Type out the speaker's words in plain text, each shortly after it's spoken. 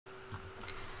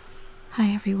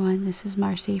Hi everyone, this is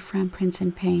Marcy from Prints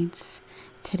and Paints.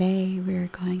 Today we're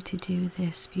going to do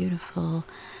this beautiful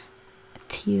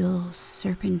teal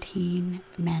serpentine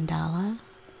mandala.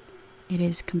 It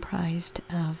is comprised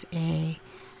of a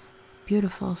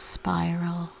beautiful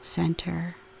spiral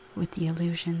center with the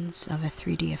illusions of a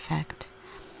 3D effect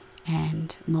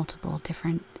and multiple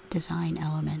different design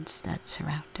elements that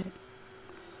surround it.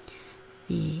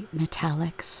 The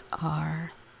metallics are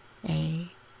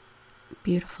a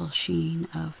beautiful sheen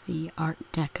of the Art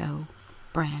Deco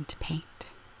brand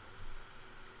paint.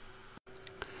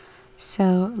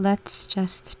 So let's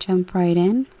just jump right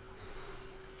in.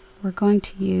 We're going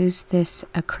to use this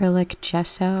acrylic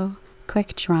gesso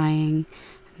quick drying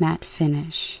matte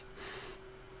finish.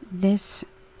 This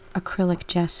acrylic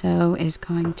gesso is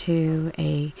going to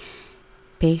a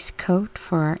base coat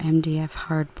for our MDF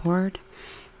hardboard.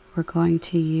 We're going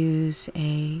to use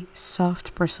a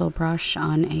soft bristle brush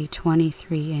on a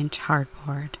 23-inch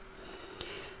hardboard.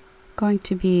 Going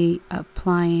to be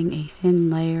applying a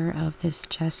thin layer of this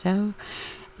gesso.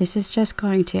 This is just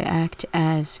going to act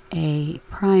as a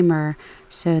primer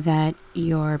so that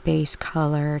your base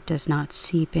color does not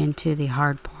seep into the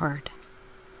hardboard.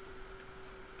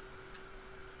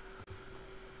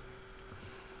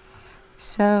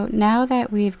 So now that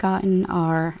we've gotten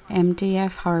our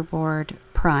MDF hardboard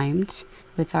primed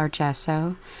with our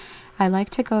gesso, I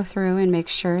like to go through and make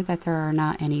sure that there are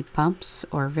not any bumps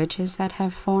or ridges that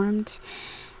have formed.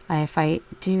 If I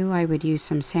do, I would use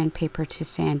some sandpaper to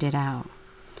sand it out.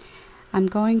 I'm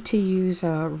going to use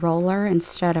a roller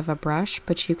instead of a brush,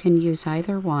 but you can use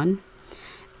either one.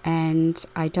 And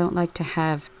I don't like to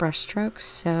have brush strokes,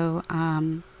 so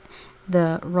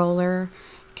the roller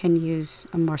can use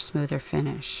a more smoother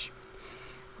finish.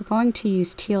 We're going to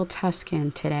use Teal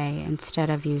Tuscan today instead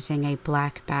of using a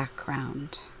black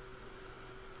background.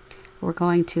 We're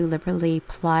going to liberally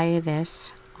apply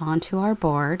this onto our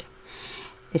board.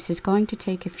 This is going to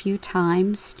take a few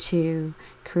times to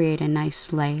create a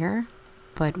nice layer,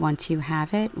 but once you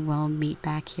have it, we'll meet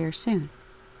back here soon.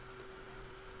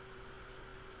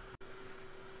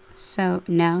 So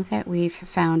now that we've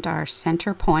found our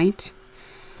center point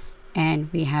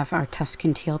and we have our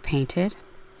Tuscan teal painted,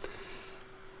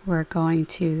 we're going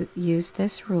to use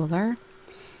this ruler.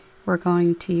 We're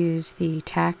going to use the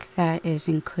tack that is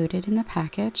included in the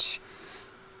package.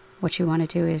 What you want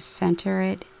to do is center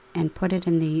it and put it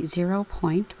in the 0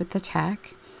 point with the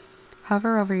tack.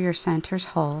 Hover over your center's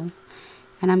hole,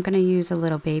 and I'm going to use a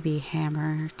little baby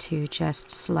hammer to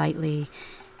just slightly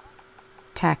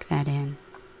tack that in,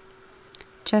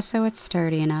 just so it's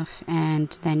sturdy enough,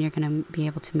 and then you're going to be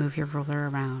able to move your ruler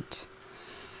around.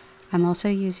 I'm also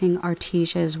using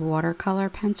Artesia's watercolor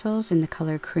pencils in the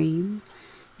color cream.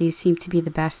 These seem to be the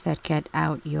best that get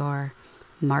out your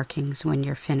markings when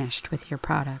you're finished with your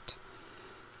product.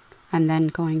 I'm then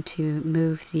going to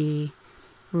move the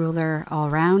ruler all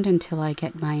around until I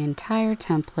get my entire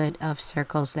template of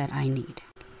circles that I need.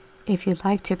 If you'd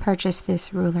like to purchase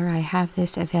this ruler, I have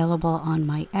this available on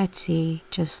my Etsy.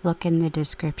 Just look in the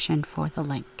description for the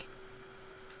link.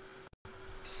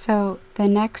 So the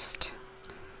next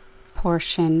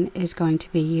portion is going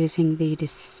to be using the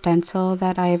stencil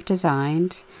that I have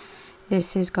designed.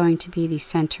 This is going to be the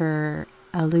center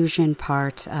illusion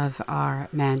part of our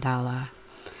mandala.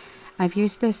 I've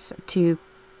used this to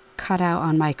cut out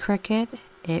on my Cricut.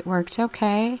 It worked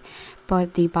okay,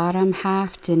 but the bottom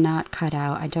half did not cut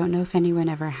out. I don't know if anyone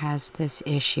ever has this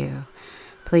issue.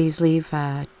 Please leave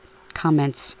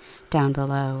comments down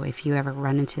below if you ever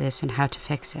run into this and how to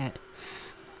fix it.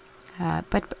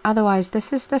 But otherwise,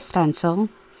 this is the stencil.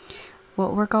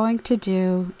 What we're going to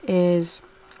do is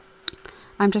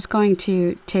I'm just going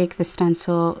to take the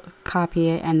stencil, copy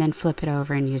it, and then flip it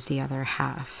over and use the other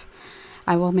half.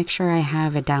 I will make sure I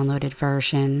have a downloaded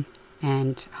version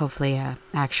and hopefully an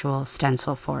actual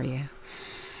stencil for you.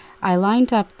 I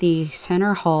lined up the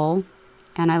center hole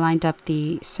and I lined up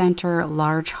the center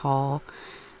large hole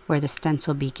where the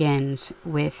stencil begins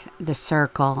with the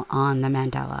circle on the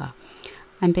mandala.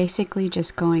 I'm basically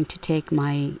just going to take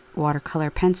my watercolor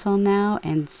pencil now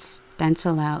and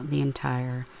stencil out the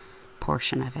entire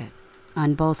portion of it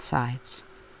on both sides.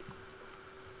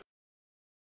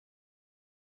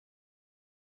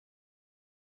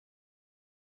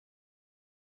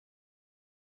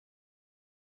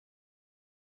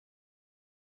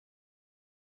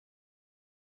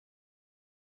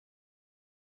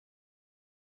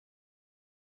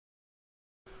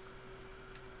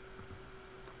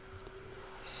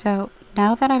 So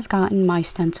now that I've gotten my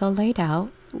stencil laid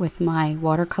out with my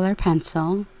watercolor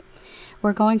pencil,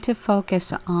 we're going to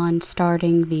focus on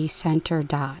starting the center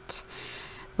dot.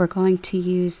 We're going to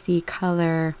use the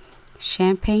color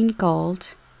Champagne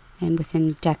Gold, and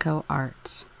within Deco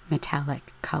Art,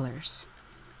 metallic colors.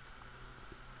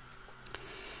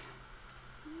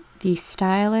 The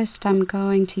stylus I'm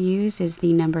going to use is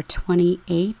the number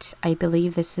 28. I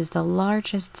believe this is the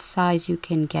largest size you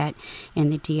can get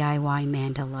in the DIY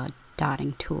Mandala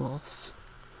dotting tools.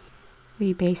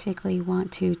 We basically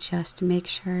want to just make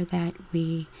sure that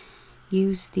we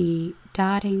use the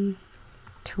dotting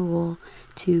tool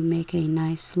to make a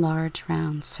nice large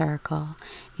round circle.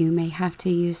 You may have to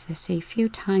use this a few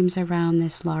times around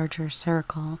this larger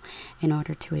circle in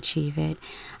order to achieve it.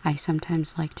 I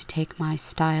sometimes like to take my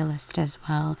stylus as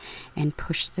well and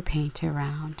push the paint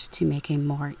around to make a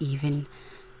more even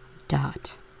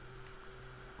dot.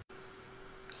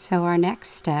 So our next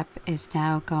step is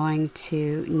now going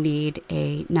to need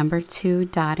a number 2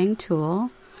 dotting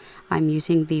tool. I'm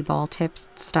using the ball tip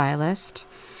stylus.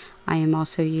 I am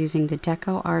also using the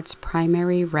Deco Arts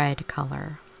Primary Red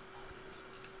color.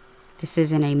 This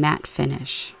is in a matte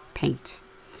finish paint.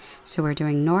 So we're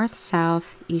doing north,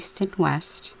 south, east, and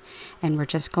west, and we're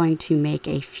just going to make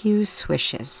a few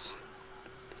swishes.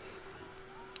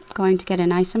 I'm going to get a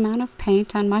nice amount of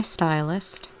paint on my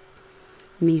stylus.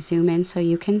 Let me zoom in so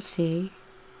you can see.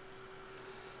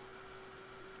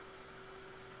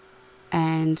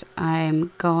 And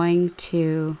I'm going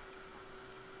to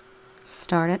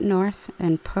start at north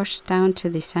and push down to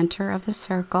the center of the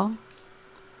circle.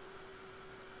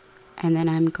 And then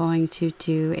I'm going to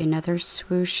do another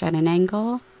swoosh at an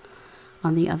angle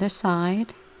on the other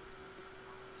side.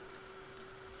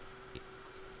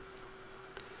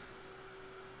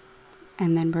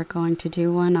 And then we're going to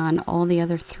do one on all the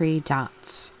other 3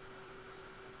 dots.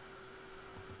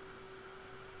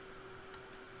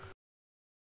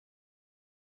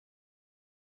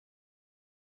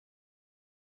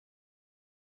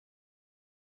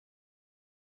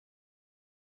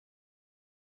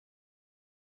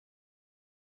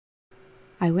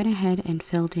 I went ahead and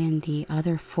filled in the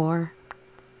other 4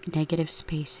 negative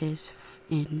spaces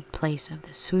in place of the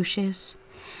swooshes.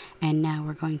 And now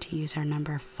we're going to use our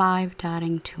number 5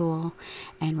 dotting tool,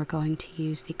 and we're going to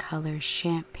use the color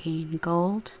Champagne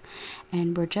Gold.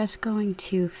 And we're just going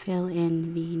to fill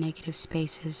in the negative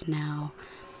spaces now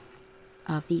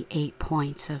of the 8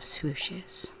 points of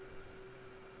swooshes.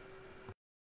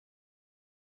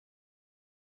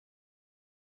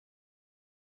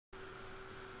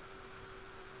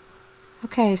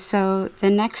 Okay, so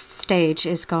the next stage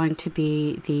is going to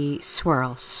be the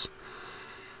swirls.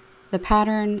 The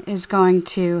pattern is going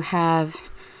to have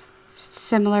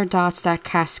similar dots that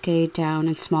cascade down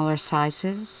in smaller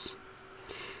sizes.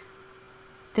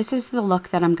 This is the look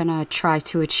that I'm going to try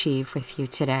to achieve with you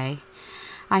today.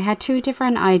 I had 2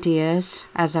 different ideas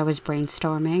as I was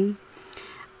brainstorming.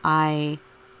 I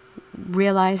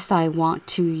realized I want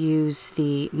to use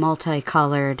the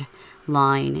multicolored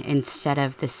line instead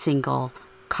of the single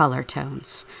color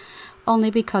tones,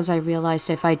 only because I realized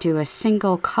if I do a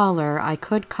single color I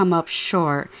could come up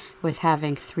short with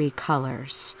having 3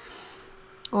 colors,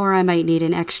 or I might need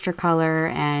an extra color,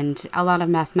 and a lot of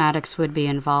mathematics would be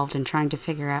involved in trying to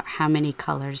figure out how many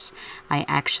colors I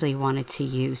actually wanted to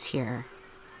use here.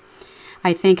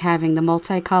 I think having the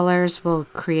multicolors will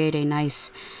create a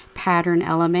nice pattern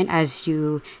element as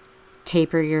you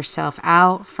taper yourself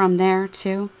out from there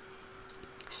too.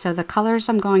 So the colors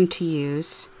I'm going to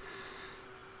use,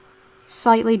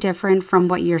 slightly different from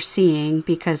what you're seeing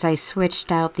because I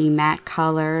switched out the matte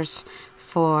colors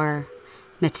for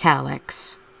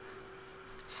metallics.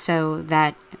 So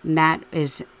that matte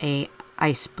is a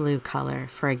ice blue color,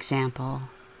 for example.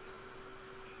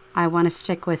 I want to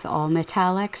stick with all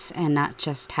metallics and not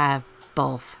just have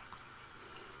both.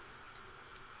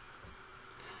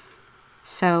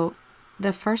 So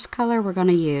the first color we're going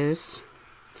to use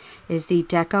is the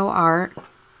Deco Art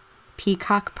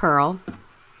Peacock Pearl.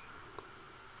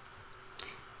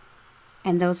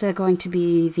 And those are going to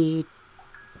be the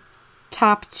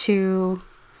top 2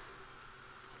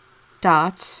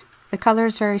 dots. The color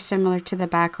is very similar to the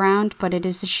background, but it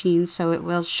is a sheen, so it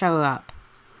will show up.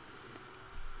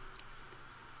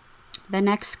 The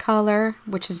next color,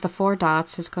 which is the 4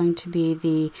 dots, is going to be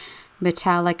the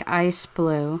Metallic Ice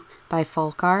Blue by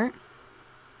FolkArt.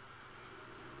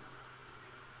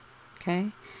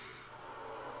 Okay.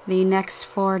 The next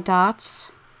 4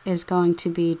 dots is going to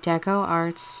be Deco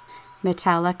Arts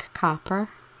Metallic Copper.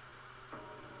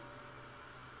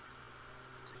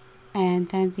 And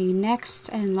then the next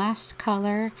and last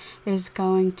color is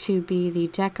going to be the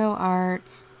Deco Art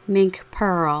Mink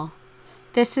Pearl.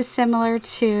 This is similar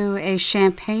to a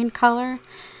champagne color.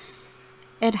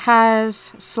 It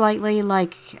has slightly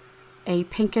like a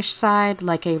pinkish side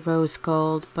like a rose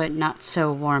gold, but not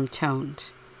so warm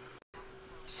toned.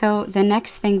 So the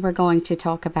next thing we're going to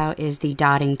talk about is the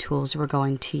dotting tools we're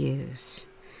going to use.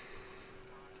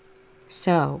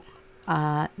 So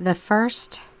the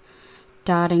first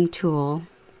dotting tool,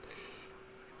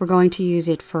 we're going to use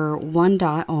it for one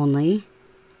dot only.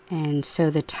 And so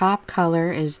the top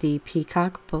color is the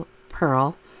Peacock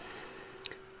Pearl.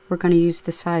 We're going to use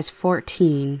the size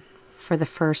 14 for the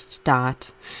first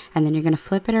dot, and then you're going to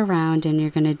flip it around and you're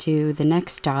going to do the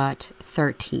next dot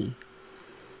 13.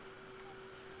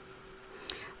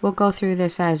 We'll go through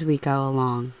this as we go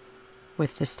along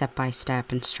with the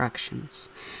step-by-step instructions.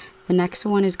 The next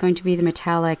one is going to be the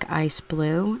metallic ice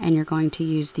blue, and you're going to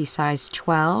use the size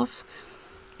 12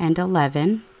 and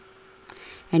 11.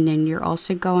 And then you're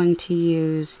also going to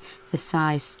use the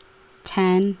size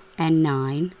 10 and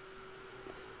 9.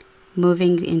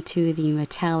 Moving into the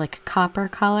metallic copper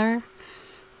color,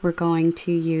 we're going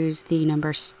to use the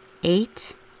numbers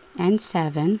 8 and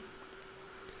 7,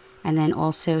 and then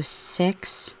also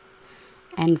 6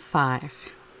 and 5.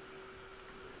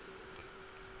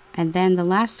 And then the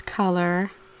last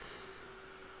color,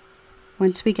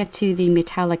 once we get to the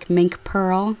metallic mink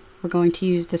pearl, we're going to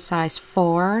use the size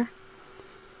 4.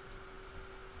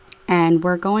 And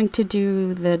we're going to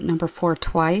do the number 4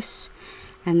 twice.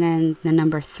 And then the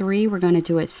number 3, we're going to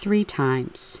do it 3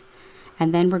 times.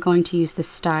 And then we're going to use the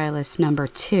stylus number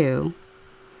 2.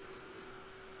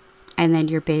 And then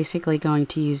you're basically going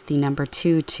to use the number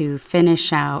 2 to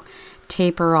finish out,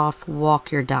 taper off,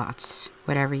 walk your dots,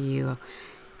 whatever you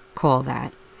call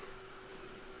that.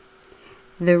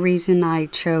 The reason I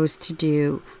chose to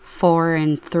do 4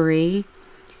 and 3,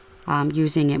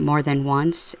 using it more than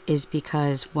once, is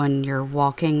because when you're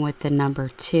walking with the number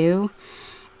 2,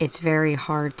 it's very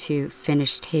hard to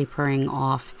finish tapering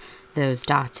off those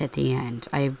dots at the end.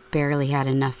 I barely had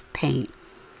enough paint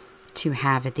to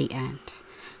have at the end.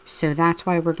 So that's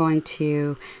why we're going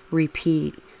to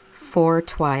repeat 4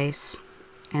 twice,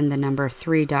 and the number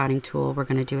 3 dotting tool, we're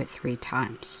going to do it 3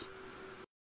 times.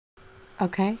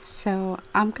 Okay, so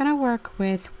I'm going to work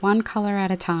with one color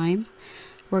at a time.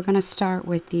 We're going to start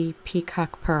with the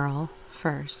Peacock Pearl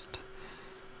first.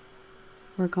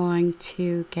 We're going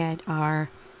to get our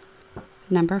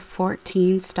number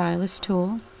 14 Stylus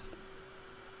tool,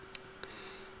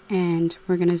 and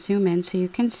we're going to zoom in so you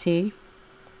can see.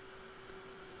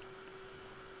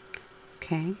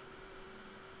 Okay.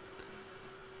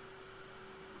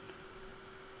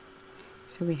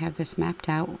 So we have this mapped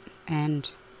out, and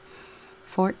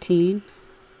 14,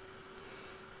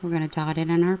 we're going to dot it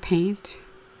in our paint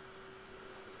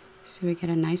so we get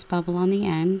a nice bubble on the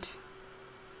end.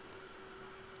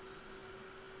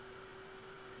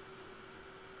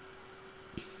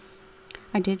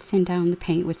 I did thin down the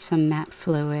paint with some matte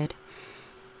fluid.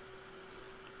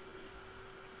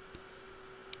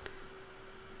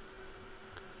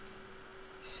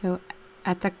 So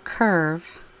at the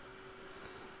curve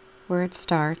where it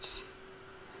starts,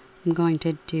 I'm going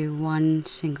to do one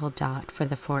single dot for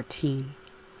the 14.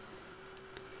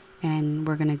 And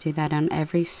we're going to do that on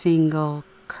every single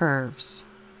curves.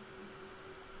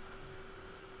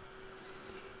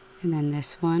 And then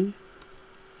this one,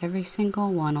 every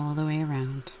single one all the way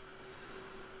around.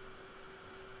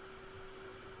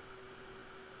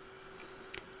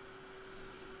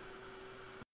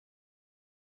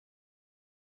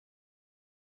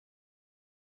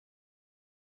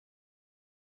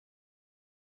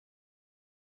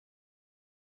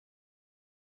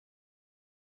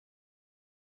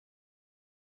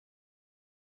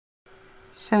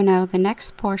 So now the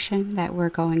next portion that we're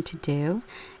going to do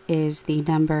is the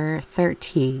number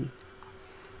 13.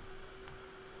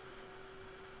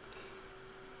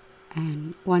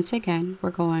 And once again,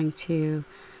 we're going to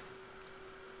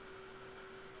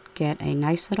get a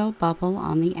nice little bubble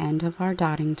on the end of our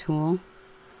dotting tool.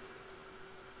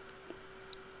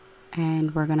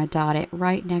 And we're going to dot it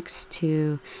right next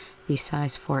to the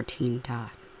size 14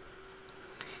 dot.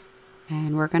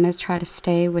 And we're going to try to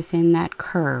stay within that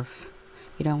curve.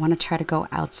 You don't want to try to go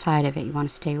outside of it. You want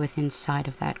to stay within inside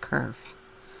of that curve.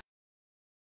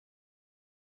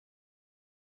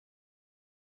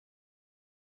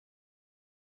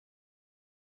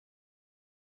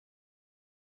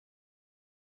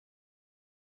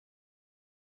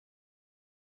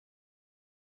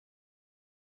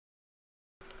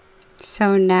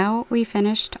 So now we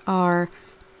finished our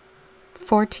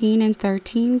 14 and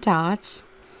 13 dots.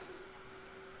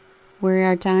 We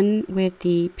are done with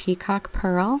the Peacock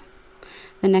Pearl.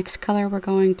 The next color we're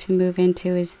going to move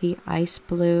into is the Ice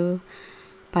Blue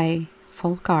by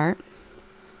FolkArt.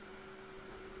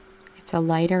 It's a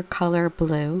lighter color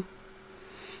blue.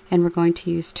 and we're going to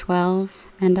use 12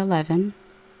 and 11.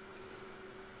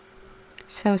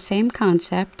 So same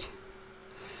concept.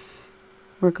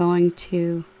 We're going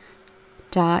to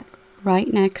dot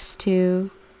right next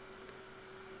to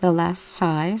the last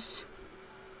size.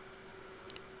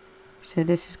 So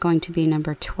this is going to be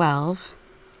number 12.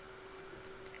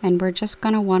 And we're just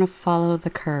going to want to follow the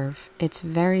curve. It's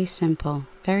very simple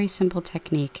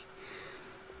technique.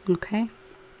 Okay?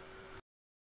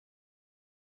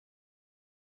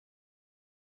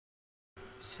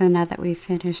 So now that we've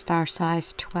finished our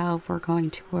size 12, we're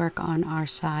going to work on our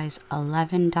size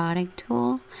 11 dotting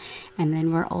tool. And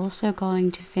then we're also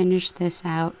going to finish this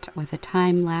out with a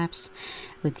time lapse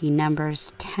with the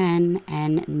numbers 10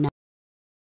 and 9.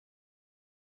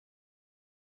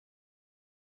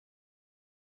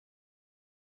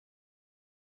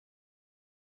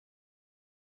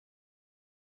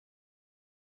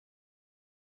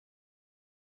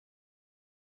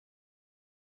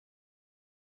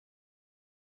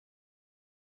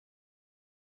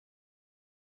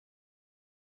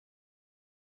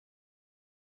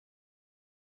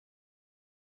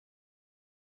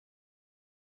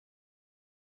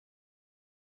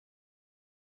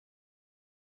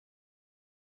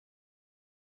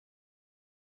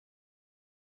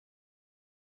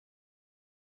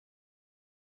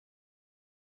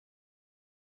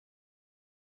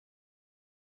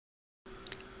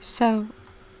 So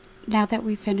now that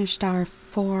we finished our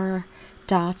 4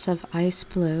 dots of ice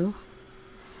blue,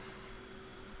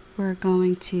 we're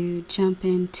going to jump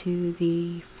into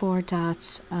the 4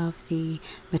 dots of the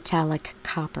metallic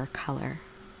copper color.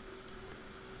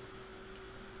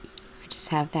 I just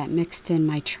have that mixed in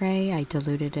my tray. I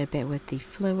diluted a bit with the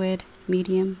fluid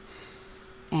medium,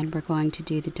 and we're going to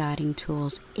do the dotting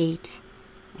tools 8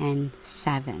 and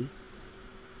 7.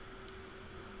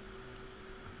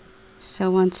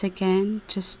 So once again,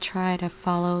 just try to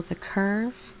follow the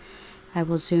curve. I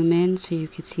will zoom in so you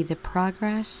can see the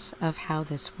progress of how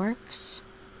this works.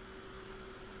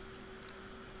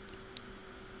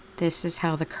 This is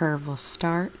how the curve will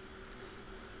start,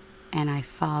 and I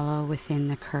follow within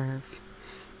the curve.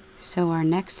 So our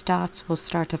next dots will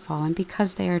start to fall, and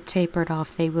because they are tapered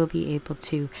off, they will be able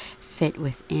to fit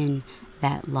within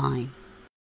that line.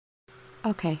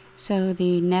 Okay, so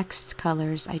the next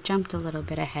colors, I jumped a little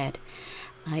bit ahead.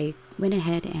 I went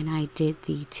ahead and I did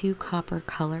the 2 copper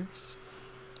colors.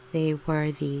 They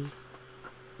were the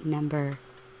number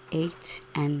 8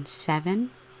 and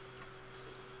 7.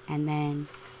 And then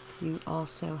you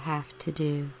also have to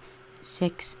do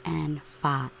 6 and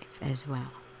 5 as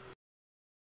well.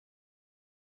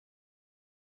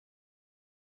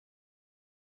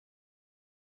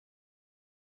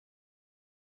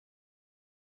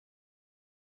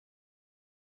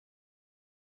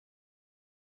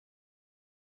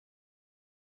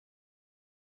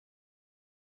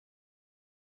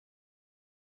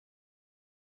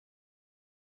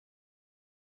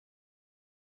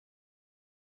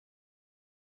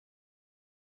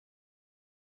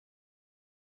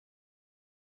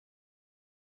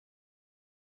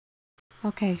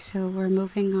 Okay, so we're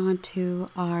moving on to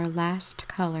our last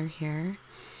color here.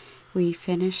 We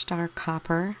finished our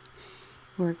copper.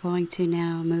 We're going to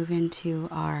now move into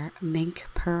our mink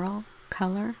pearl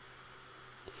color.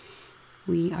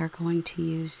 We are going to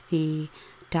use the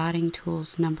dotting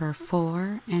tools number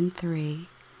 4 and 3.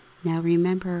 Now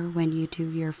remember, when you do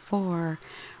your 4,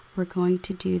 we're going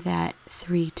to do that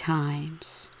 3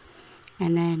 times.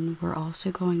 And then we're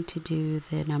also going to do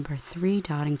the number 3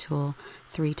 dotting tool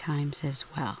 3 times as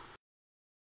well.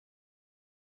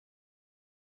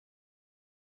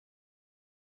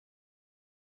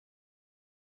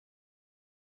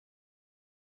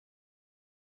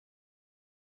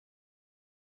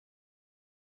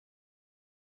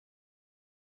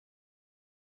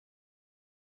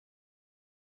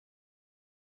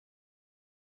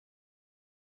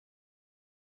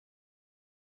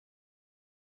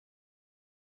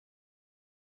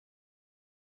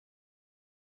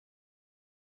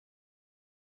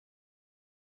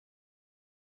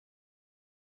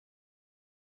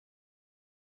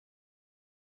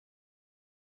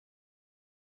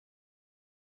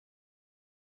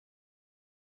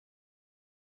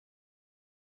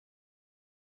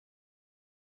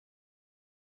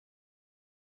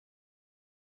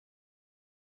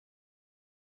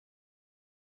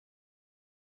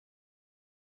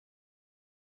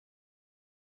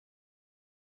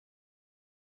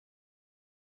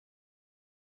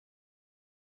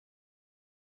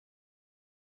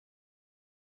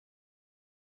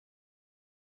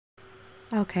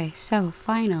 Okay, so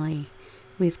finally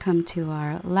we've come to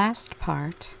our last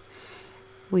part.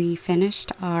 We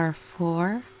finished our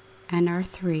 4 and our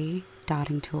 3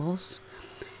 dotting tools.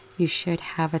 You should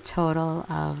have a total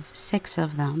of 6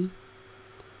 of them.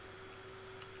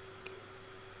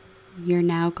 You're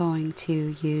now going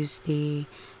to use the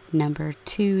number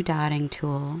 2 dotting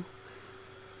tool.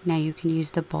 Now you can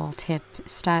use the ball tip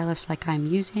stylus like I'm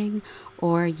using,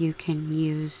 or you can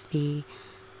use the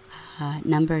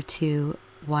number 2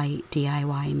 white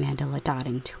DIY Mandala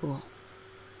dotting tool.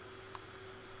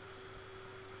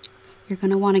 You're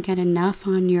going to want to get enough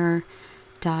on your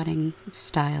dotting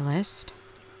stylus.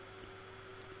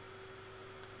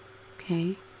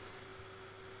 Okay,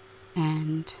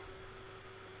 and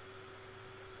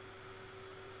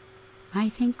I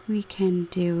think we can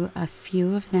do a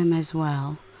few of them as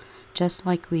well, just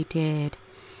like we did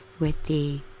with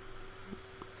the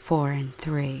 4 and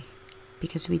 3,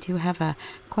 because we do have a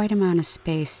quite amount of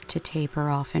space to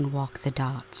taper off and walk the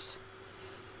dots.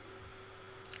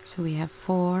 So we have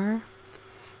 4,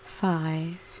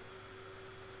 5,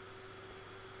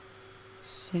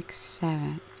 6,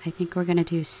 7. I think we're going to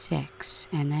do 6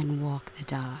 and then walk the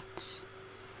dots.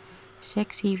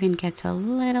 6 even gets a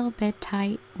little bit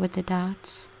tight with the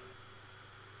dots.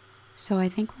 So I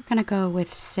think we're going to go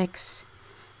with 6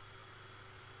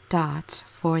 dots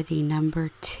for the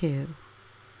number 2.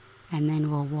 And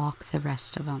then we'll walk the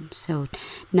rest of them. So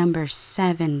number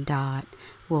 7 dot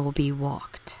will be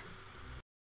walked.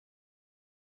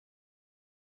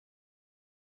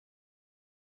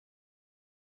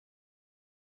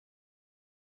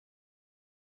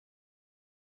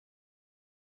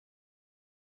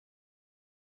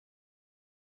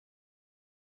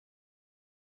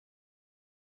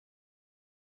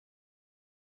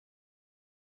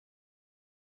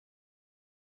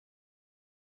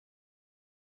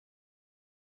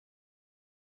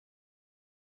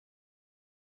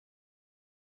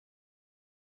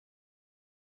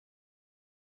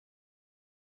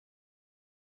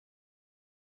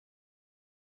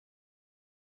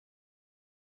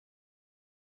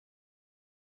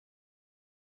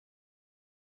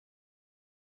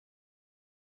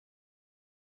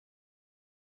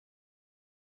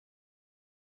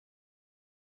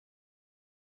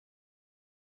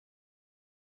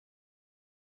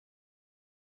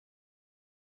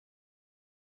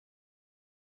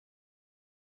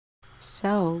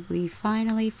 So we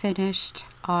finally finished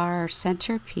our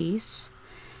centerpiece.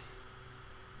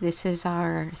 This is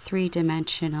our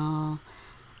 3-dimensional,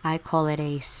 I call it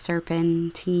a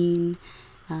serpentine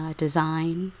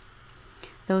design.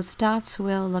 Those dots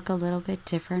will look a little bit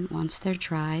different once they're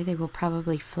dry. They will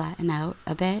probably flatten out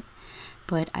a bit,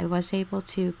 but I was able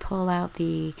to pull out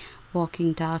the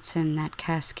walking dots and that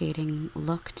cascading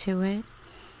look to it,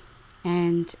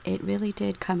 and it really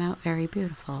did come out very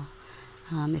beautiful.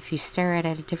 If you stare at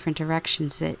it at different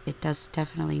directions, it does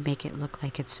definitely make it look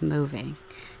like it's moving,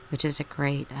 which is a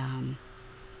great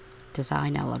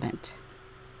design element.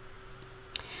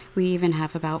 We even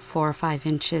have about 4 or 5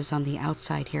 inches on the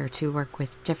outside here to work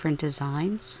with different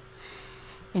designs.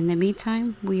 In the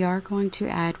meantime, we are going to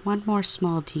add one more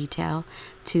small detail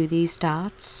to these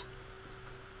dots.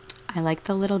 I like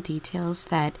the little details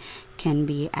that can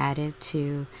be added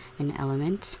to an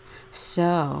element,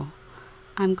 so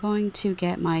I'm going to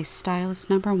get my stylus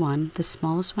number 1, the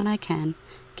smallest one I can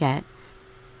get,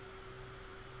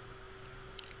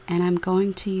 and I'm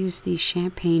going to use the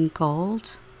champagne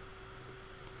gold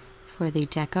for the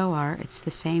Deco Art. It's the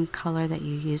same color that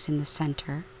you use in the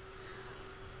center.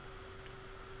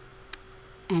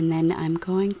 And then I'm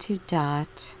going to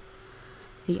dot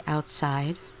the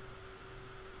outside,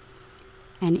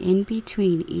 and in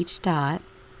between each dot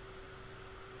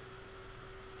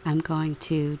I'm going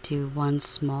to do one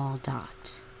small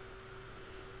dot.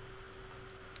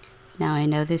 Now I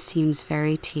know this seems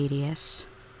very tedious.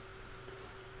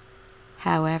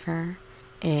 However,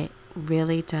 it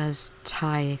really does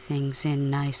tie things in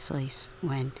nicely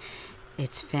when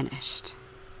it's finished.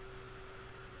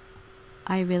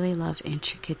 I really love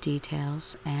intricate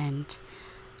details, and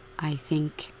I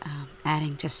think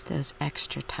adding just those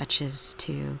extra touches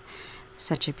to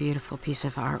such a beautiful piece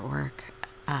of artwork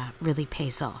really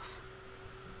pays off.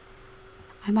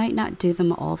 I might not do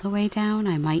them all the way down.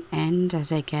 I might end as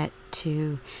I get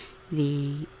to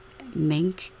the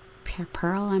mink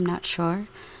pearl. I'm not sure.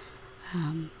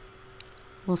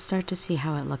 We'll start to see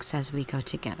how it looks as we go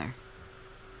together.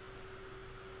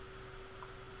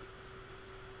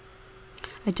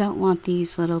 I don't want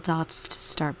these little dots to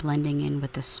start blending in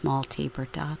with the small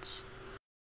tapered dots.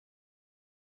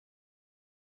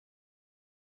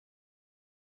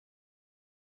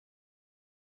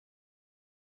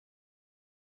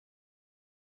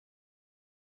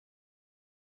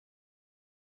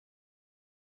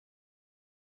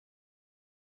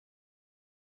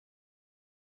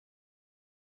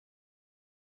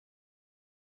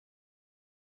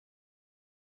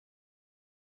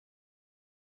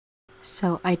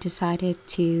 So I decided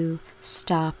to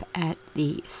stop at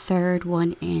the third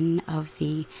one in of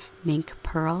the mink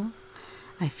pearl.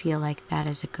 I feel like that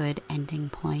is a good ending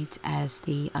point as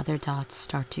the other dots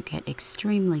start to get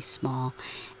extremely small,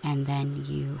 and then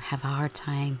you have a hard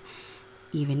time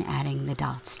even adding the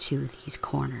dots to these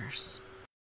corners.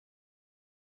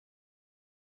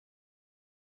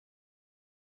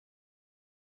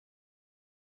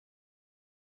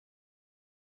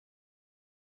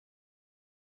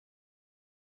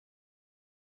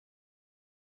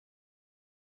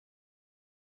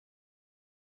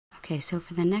 Okay, so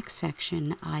for the next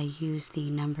section, I use the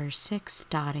number 6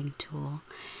 dotting tool,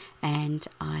 and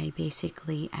I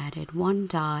basically added one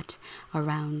dot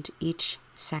around each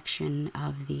section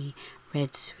of the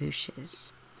red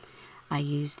swooshes. I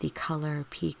use the color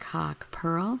Peacock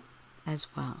Pearl as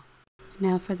well.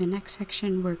 Now for the next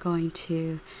section, we're going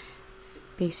to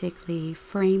basically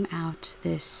frame out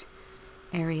this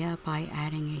area by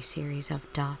adding a series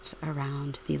of dots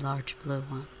around the large blue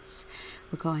ones.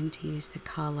 We're going to use the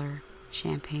color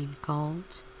Champagne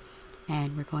Gold,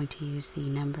 and we're going to use the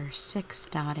number 6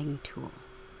 dotting tool.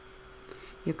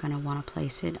 You're going to want to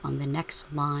place it on the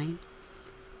next line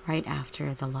right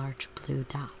after the large blue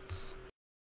dots.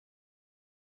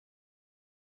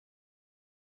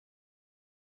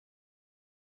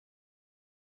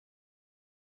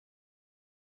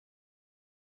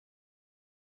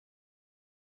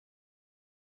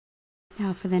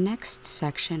 Now for the next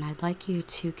section, I'd like you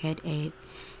to get a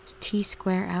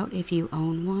T-square out if you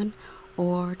own one,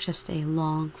 or just a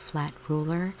long flat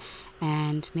ruler,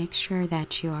 and make sure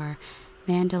that your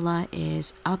mandala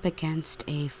is up against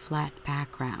a flat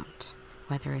background,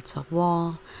 whether it's a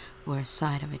wall or a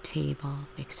side of a table,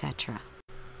 etc.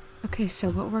 Okay, so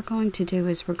what we're going to do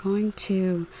is we're going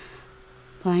to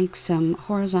like some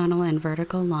horizontal and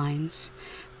vertical lines.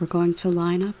 We're going to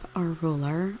line up our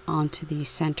ruler onto the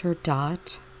center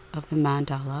dot of the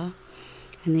mandala,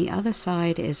 and the other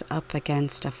side is up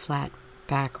against a flat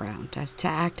background as to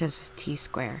act as a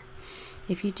T-square.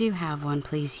 If you do have one,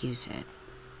 please use it.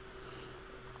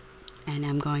 And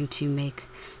I'm going to make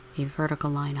a vertical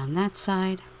line on that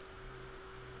side.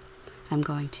 I'm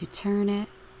going to turn it,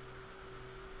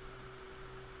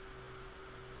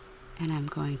 and I'm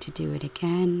going to do it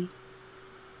again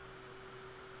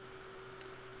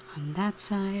on that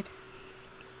side.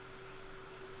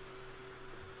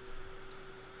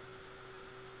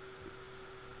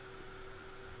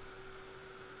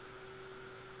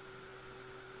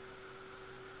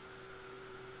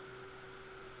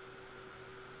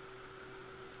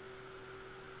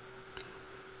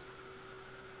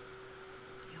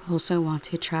 You also want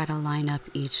to try to line up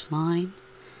each line.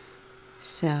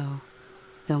 So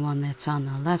the one that's on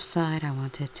the left side, I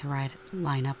want it to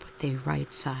line up with the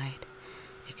right side,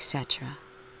 etc.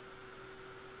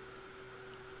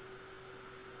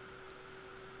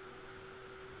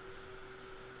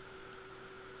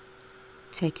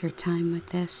 Take your time with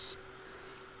this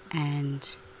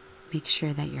and make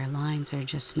sure that your lines are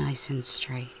just nice and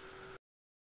straight.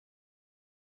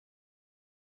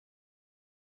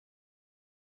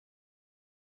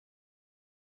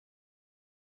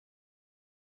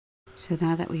 So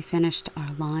now that we finished our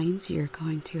lines, you're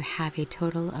going to have a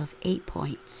total of 8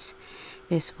 points.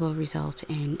 This will result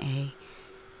in a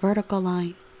vertical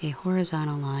line, a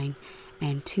horizontal line,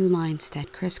 and 2 lines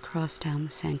that crisscross down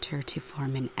the center to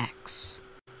form an X.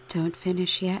 Don't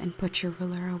finish yet and put your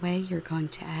ruler away. You're going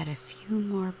to add a few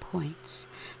more points.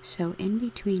 So in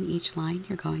between each line,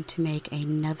 you're going to make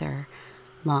another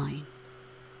line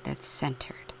that's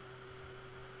centered.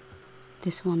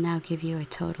 This will now give you a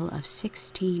total of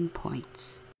 16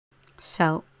 points.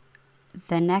 So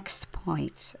the next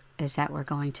point is that we're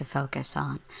going to focus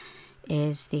on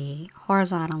is the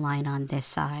horizontal line on this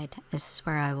side. This is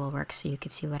where I will work so you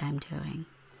can see what I'm doing.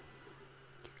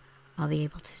 I'll be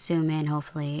able to zoom in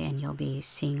hopefully, and you'll be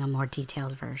seeing a more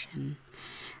detailed version.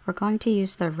 We're going to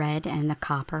use the red and the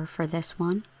copper for this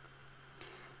one.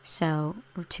 So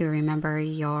to remember,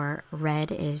 your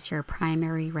red is your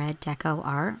primary red Deco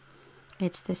Art.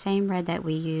 It's the same red that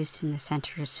we used in the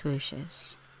center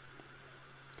swooshes.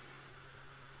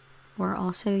 We're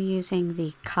also using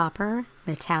the copper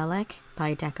metallic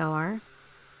by Deco Art.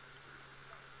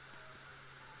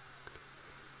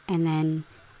 And then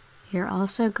you're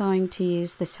also going to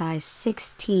use the size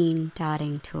 16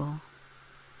 dotting tool.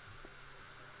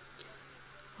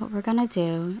 What we're going to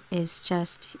do is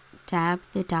just dab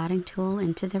the dotting tool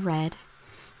into the red,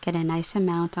 get a nice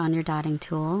amount on your dotting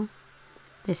tool.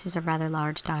 This is a rather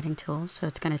large dotting tool, so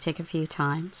it's going to take a few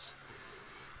times.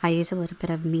 I use a little bit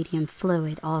of medium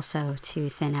fluid also to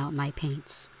thin out my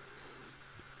paints.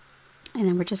 And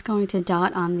then we're just going to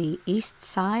dot on the east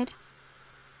side.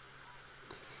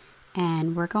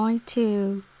 And we're going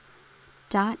to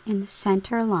dot in the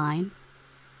center line.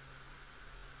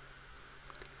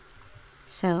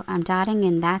 So I'm dotting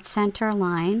in that center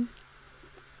line,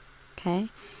 okay?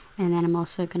 And then I'm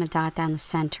also going to dot down the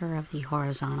center of the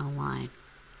horizontal line.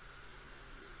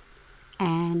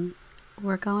 And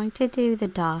we're going to do the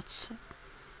dots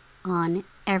on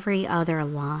every other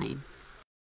line.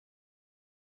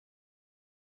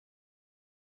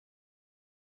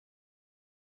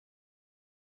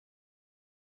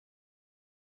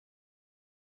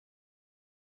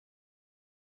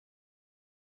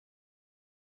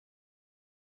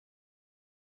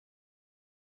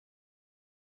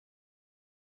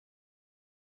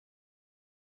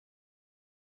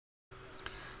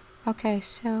 Okay,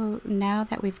 so now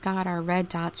that we've got our red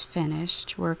dots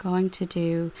finished, we're going to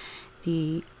do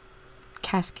the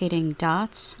cascading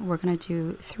dots. We're going to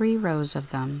do 3 rows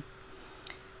of them.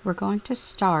 We're going to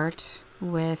start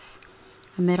with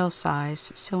a middle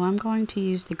size, so I'm going to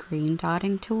use the green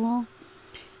dotting tool.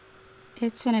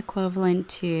 It's an equivalent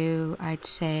to, I'd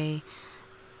say,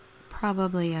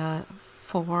 probably a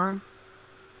 4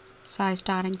 size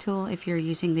dotting tool if you're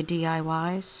using the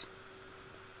DIYs.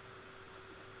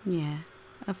 Yeah,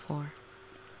 a 4.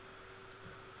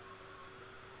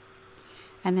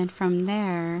 And then from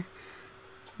there,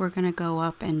 we're going to go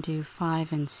up and do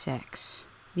 5 and 6.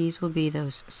 These will be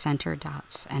those center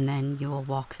dots, and then you will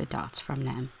walk the dots from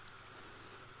them.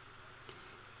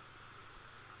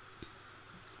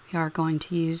 We are going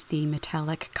to use the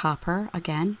metallic copper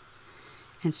again,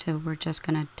 and so we're just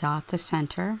going to dot the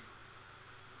center,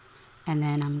 and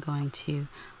then I'm going to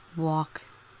walk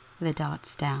the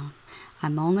dots down.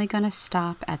 I'm only going to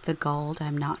stop at the gold.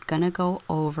 I'm not going to go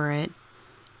over it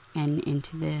and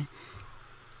into the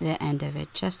end of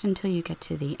it, just until you get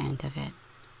to the end of it.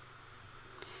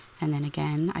 And then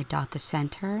again, I dot the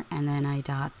center, and then I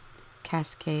dot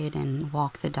cascade and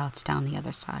walk the dots down the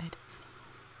other side.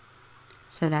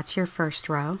 So that's your first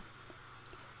row.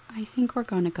 I think we're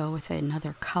going to go with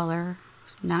another color,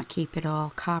 not keep it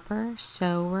all copper.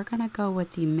 So we're going to go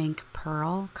with the mink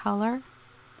pearl color.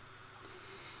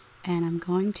 And I'm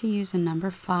going to use a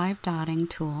number 5 dotting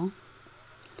tool.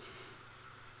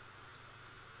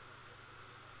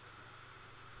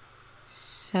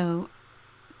 So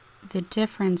the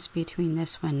difference between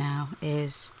this one now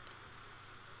is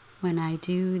when I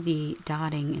do the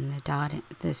dotting in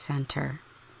the center,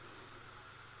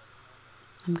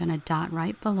 I'm going to dot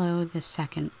right below the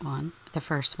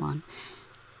first one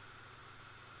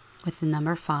with the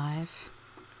number 5.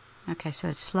 Okay, so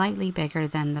it's slightly bigger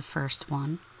than the first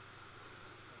one.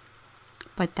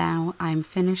 But now I'm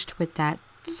finished with that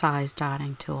size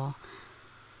dotting tool.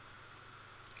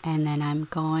 And then I'm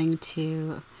going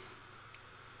to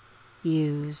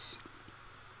use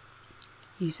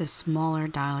a smaller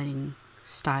dotting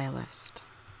stylus.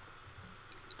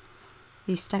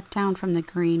 The step down from the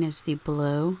green is the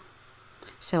blue.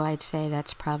 So I'd say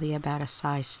that's probably about a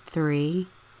size 3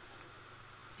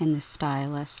 in the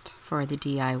stylus for the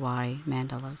DIY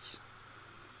mandalas.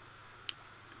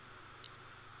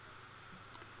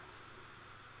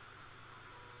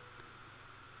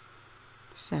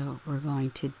 So we're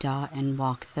going to dot and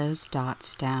walk those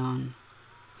dots down.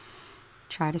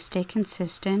 Try to stay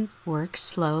consistent, work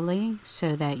slowly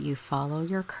so that you follow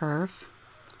your curve.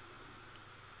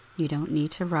 You don't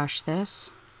need to rush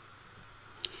this.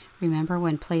 Remember,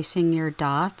 when placing your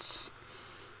dots,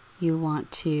 you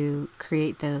want to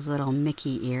create those little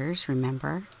Mickey ears,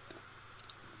 remember?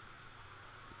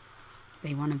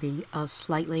 They want to be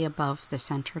slightly above the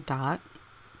center dot.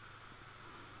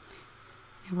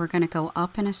 And we're going to go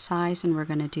up in a size, and we're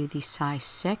going to do the size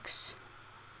 6.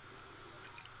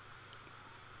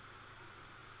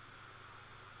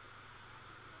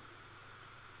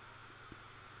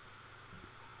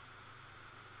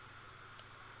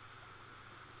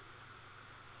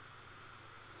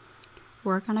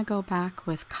 We're going to go back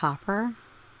with copper,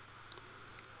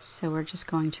 so we're just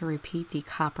going to repeat the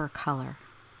copper color.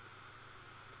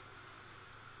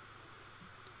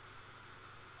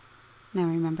 Now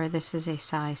remember, this is a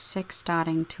size 6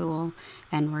 dotting tool,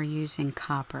 and we're using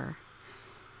copper.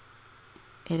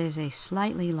 It is a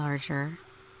slightly larger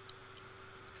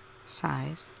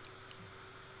size.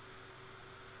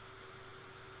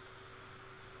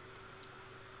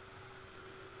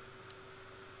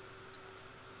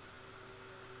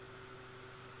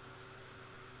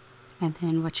 And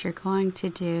then what you're going to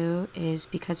do is,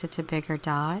 because it's a bigger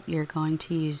dot, you're going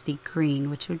to use the green,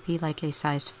 which would be like a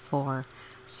size 4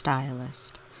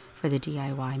 stylus for the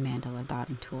DIY mandala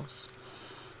dotting tools.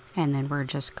 And then we're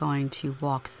just going to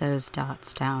walk those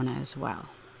dots down as well.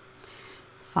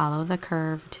 Follow the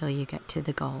curve until you get to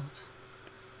the gold.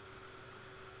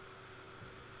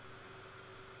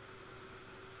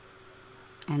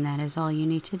 And that is all you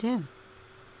need to do.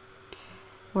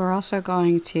 We're also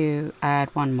going to add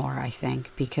one more, I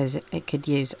think, because it could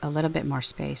use a little bit more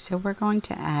space. So we're going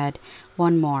to add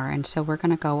one more, and so we're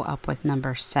going to go up with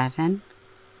number 7.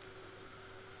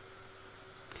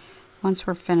 Once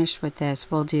we're finished with this,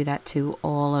 we'll do that to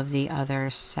all of the other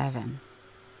 7.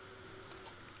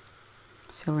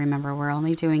 So remember, we're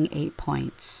only doing 8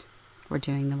 points. We're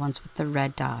doing the ones with the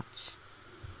red dots.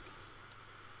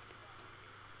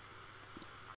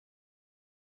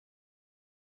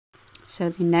 So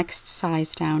the next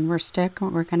size down, we're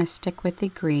going to stick with the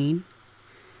green,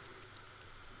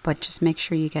 but just make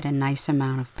sure you get a nice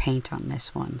amount of paint on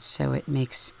this one so it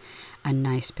makes a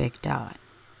nice big dot,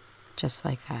 just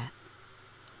like that.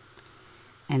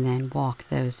 And then walk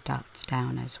those dots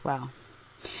down as well.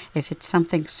 If it's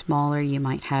something smaller, you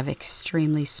might have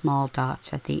extremely small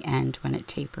dots at the end when it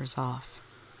tapers off.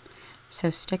 So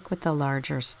stick with the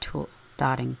larger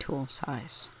dotting tool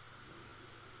size.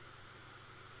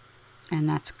 And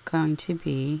that's going to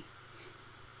be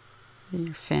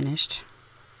your finished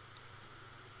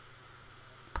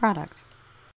product.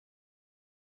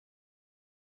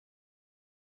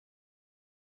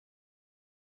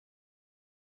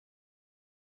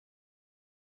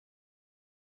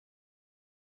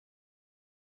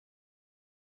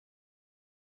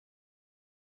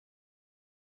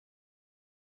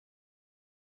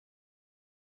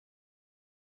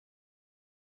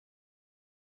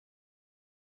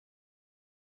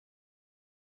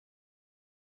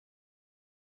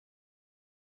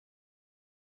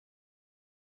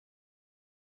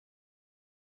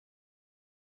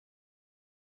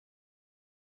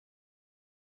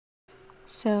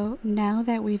 So now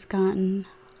that we've gotten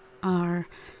our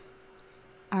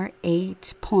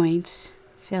 8 points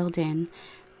filled in,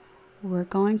 we're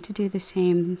going to do the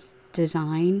same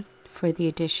design for the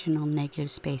additional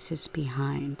negative spaces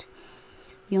behind.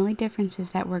 The only difference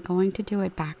is that we're going to do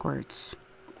it backwards.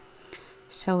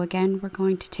 So again, we're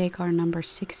going to take our number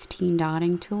 16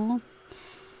 dotting tool.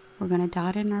 We're going to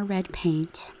dot in our red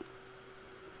paint.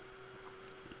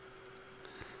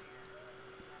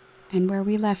 And where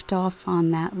we left off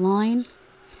on that line,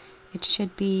 it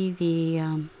should be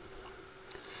the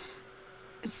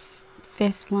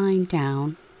 5th line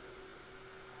down.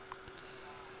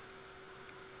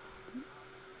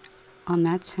 On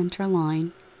that center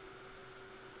line,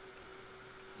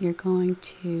 you're going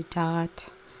to dot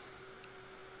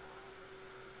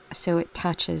so it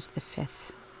touches the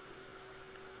 5th.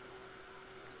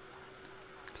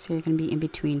 So you're going to be in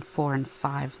between 4 and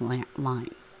 5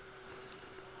 line.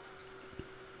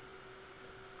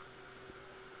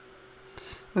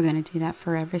 We're going to do that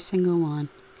for every single one.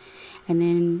 And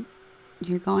then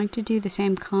you're going to do the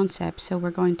same concept. So we're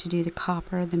going to do the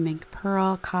copper, the mink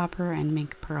pearl, copper, and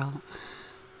mink pearl.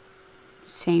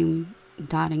 Same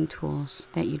dotting tools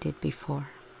that you did before.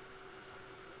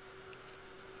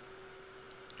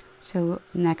 So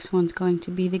next one's going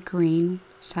to be the green,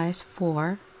 size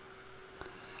 4.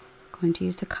 Going to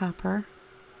use the copper.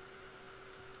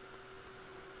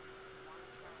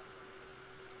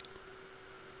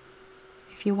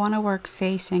 If you want to work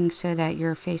facing so that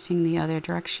you're facing the other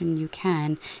direction, you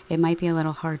can. It might be a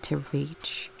little hard to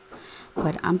reach,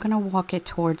 but I'm going to walk it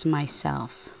towards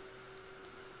myself.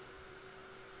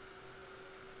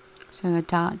 So a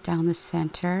dot down the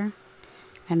center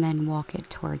and then walk it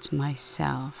towards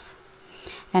myself.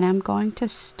 And I'm going to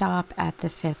stop at the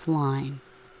 5th line.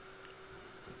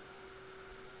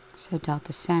 So dot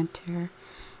the center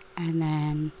and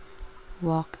then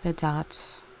walk the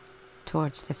dots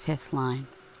towards the 5th line.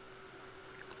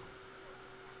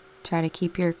 Try to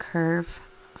keep your curve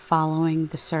following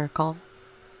the circle.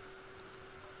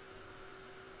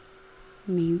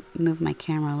 Let me move my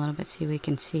camera a little bit so we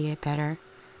can see it better.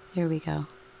 There we go.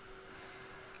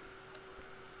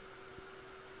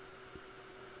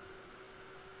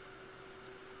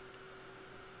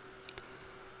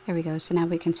 There we go. So now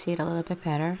we can see it a little bit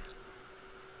better.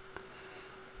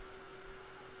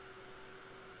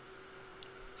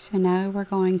 So now we're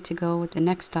going to go with the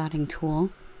next dotting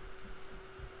tool.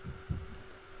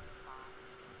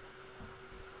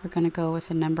 We're going to go with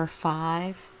the number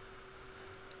 5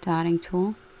 dotting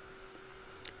tool.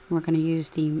 We're going to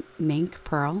use the mink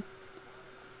pearl.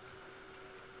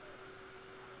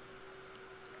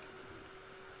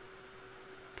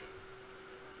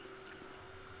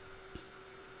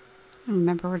 And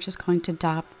remember, we're just going to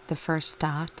dot the first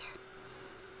dot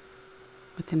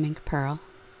with the mink pearl.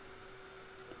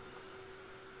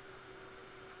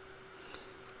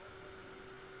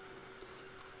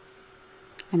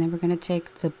 And then we're going to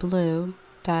take the blue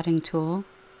dotting tool,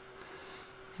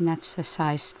 and that's a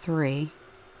size 3.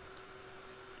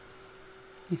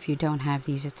 If you don't have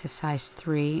these, it's a size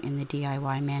 3 in the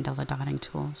DIY Mandala dotting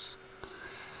tools.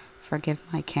 Forgive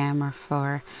my camera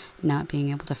for not being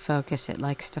able to focus. It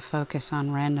likes to focus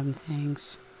on random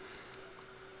things.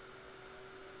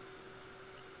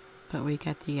 But we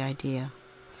get the idea.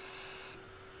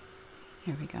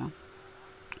 Here we go.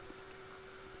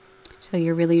 So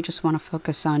you really just want to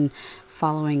focus on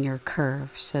following your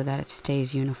curve so that it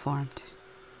stays uniformed.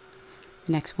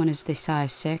 The next one is the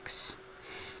size 6.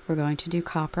 We're going to do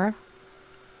copper.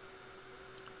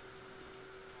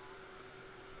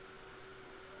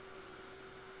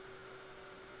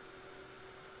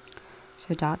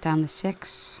 So dot down the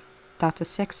 6, dot the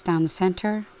 6 down the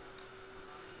center.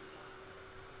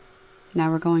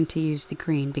 Now we're going to use the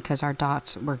green because our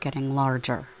dots were getting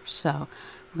larger. So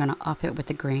we're going to up it with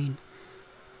the green,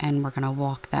 and we're going to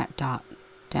walk that dot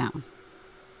down,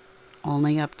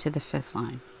 only up to the 5th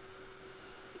line.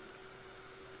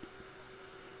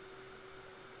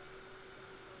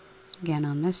 Again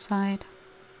on this side,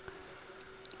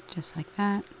 just like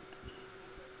that.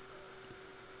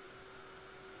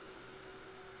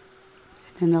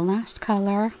 And then the last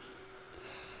color,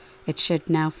 it should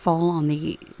now fall on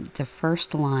the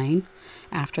first line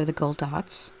after the gold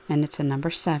dots, and it's a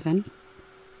number 7.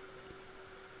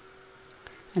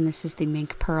 And this is the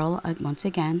mink pearl once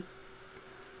again.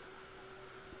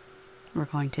 We're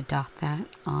going to dot that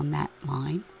on that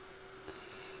line,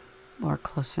 or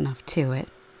close enough to it.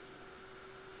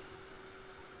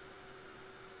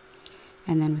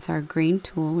 And then with our green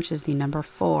tool, which is the number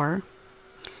 4,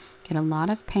 get a lot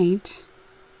of paint,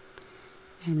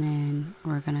 and then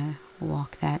we're going to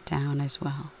walk that down as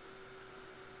well.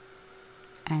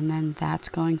 And then that's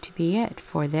going to be it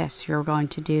for this. You're going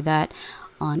to do that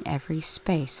on every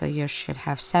space, so you should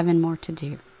have 7 more to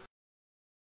do.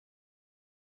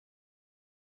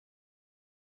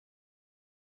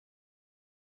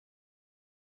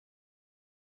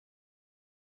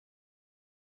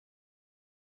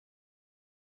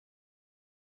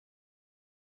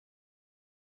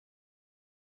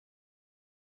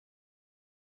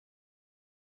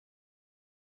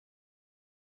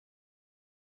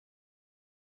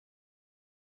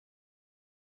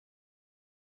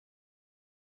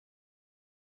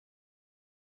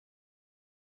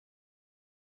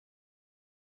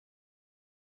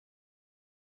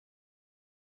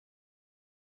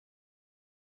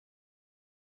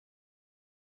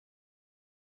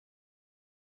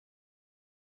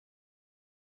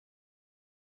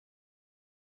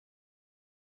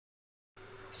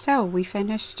 So we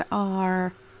finished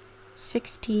our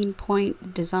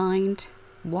 16-point designed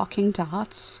walking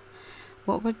dots.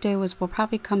 What we'll do is we'll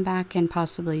probably come back and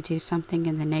possibly do something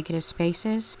in the negative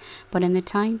spaces, but in the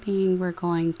time being we're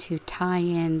going to tie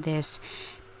in this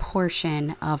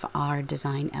portion of our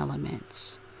design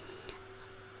elements.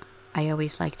 I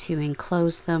always like to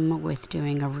enclose them with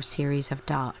doing a series of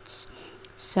dots.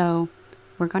 So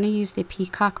we're going to use the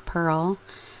peacock pearl.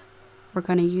 We're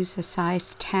going to use a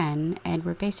size 10, and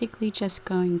we're basically just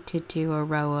going to do a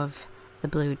row of the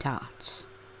blue dots.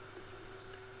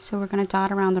 So we're going to dot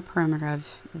around the perimeter of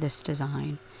this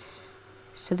design.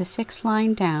 So the 6th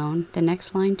line down, the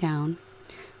next line down,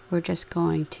 we're just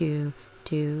going to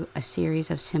do a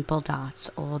series of simple dots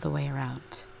all the way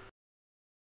around.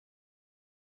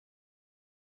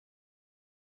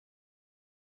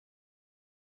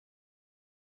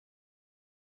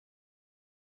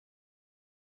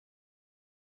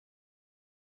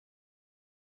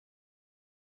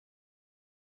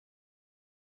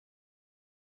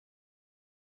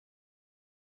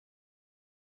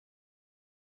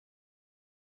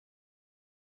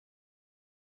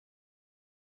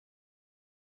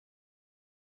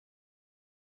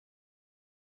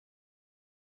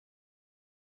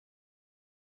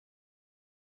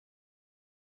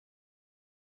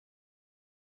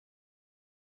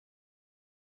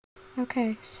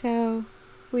 Okay, so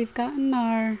we've gotten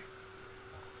our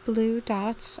blue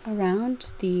dots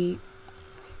around the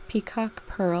peacock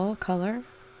pearl color.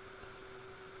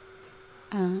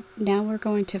 Now we're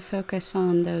going to focus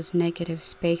on those negative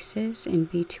spaces in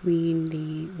between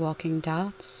the walking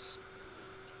dots.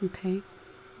 Okay,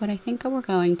 what I think we're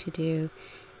going to do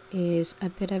is a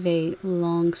bit of a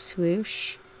long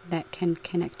swoosh that can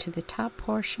connect to the top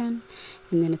portion,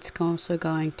 and then it's also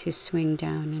going to swing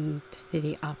down into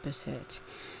the opposite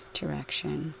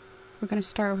direction. We're going to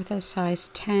start with a size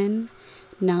 10,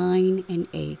 9, and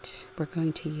 8 we're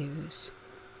going to use.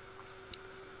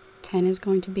 10 is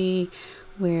going to be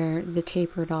where the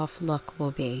tapered off look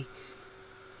will be.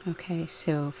 Okay,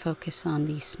 so focus on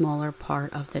the smaller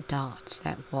part of the dots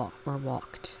that were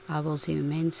walked. I will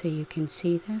zoom in so you can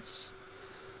see this.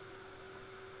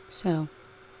 So,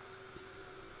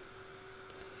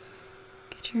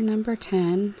 get your number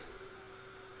 10.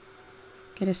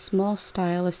 Get a small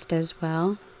stylus as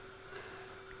well,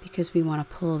 because we want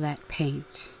to pull that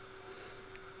paint.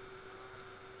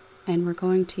 And we're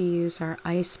going to use our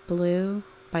Ice Blue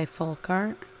by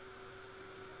FolkArt.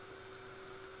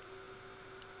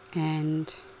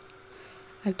 And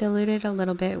I've diluted a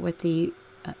little bit with the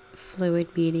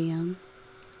fluid medium.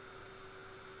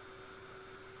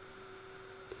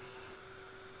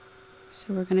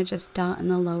 So we're going to just dot in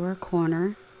the lower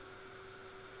corner.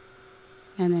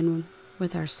 And then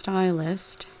with our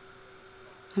stylus,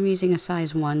 I'm using a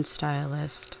size 1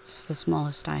 stylus. It's the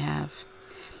smallest I have.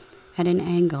 At an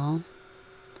angle,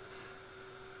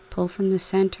 pull from the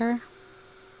center,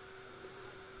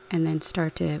 and then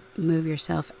start to move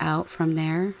yourself out from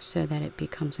there so that it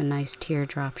becomes a nice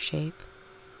teardrop shape.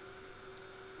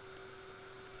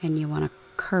 And you want to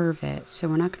curve it, so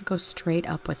we're not going to go straight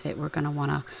up with it. We're going to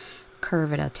want to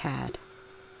curve it a tad.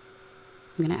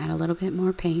 I'm going to add a little bit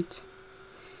more paint.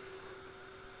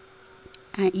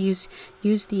 Use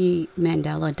the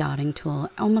Mandala dotting tool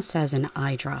almost as an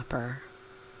eyedropper.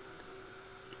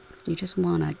 You just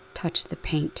want to touch the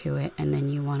paint to it, and then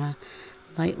you want to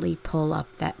lightly pull up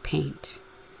that paint.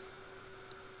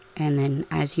 And then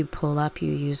as you pull up,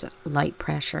 you use light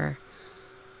pressure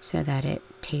so that it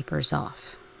tapers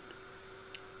off.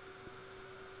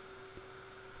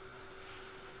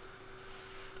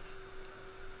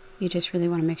 You just really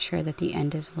want to make sure that the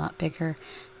end is a lot bigger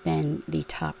than the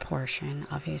top portion,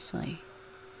 obviously.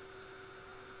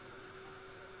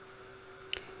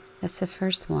 That's the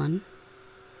first one.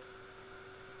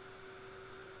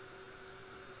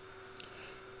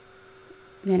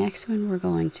 The next one we're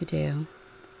going to do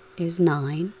is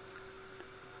 9.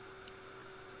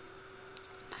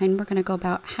 9, we're going to go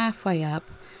about halfway up,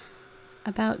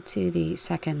 about to the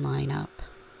second line up.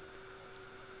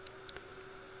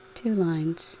 2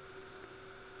 lines.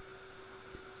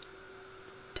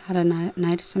 Dot a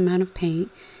nice amount of paint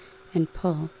and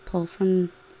pull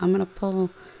from, I'm going to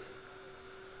pull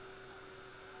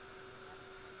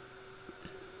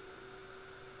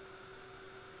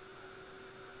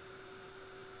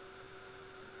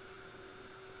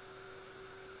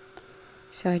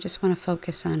so I just want to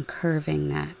focus on curving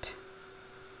that.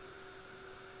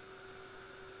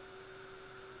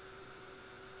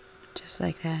 Just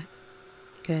like that.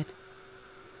 Good.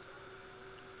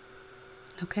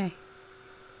 Okay.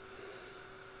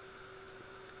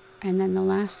 And then the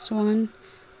last one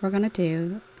we're going to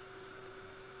do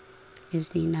is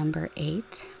the number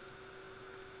 8.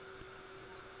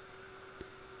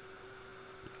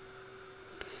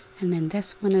 And then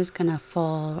this one is going to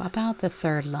fall about the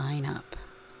 3rd line up.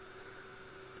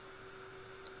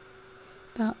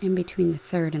 About in between the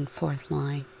 3rd and 4th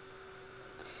line.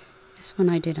 This one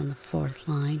I did on the 4th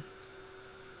line.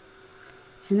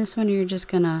 And this one you're just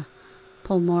going to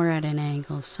pull more at an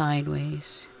angle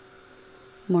sideways.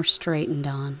 More straightened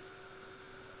on,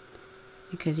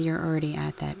 because you're already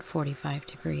at that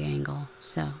 45-degree angle.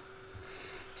 So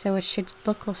it should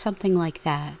look something like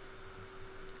that.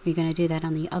 You're going to do that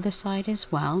on the other side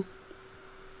as well.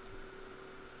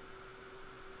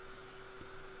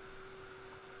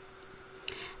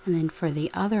 And then for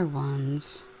the other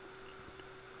ones,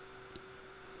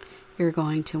 you're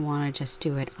going to want to just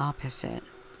do it opposite.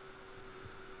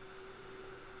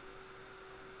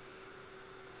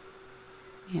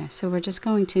 Yeah, so we're just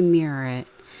going to mirror it.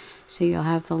 So you'll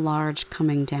have the large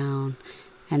coming down,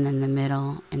 and then the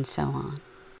middle, and so on.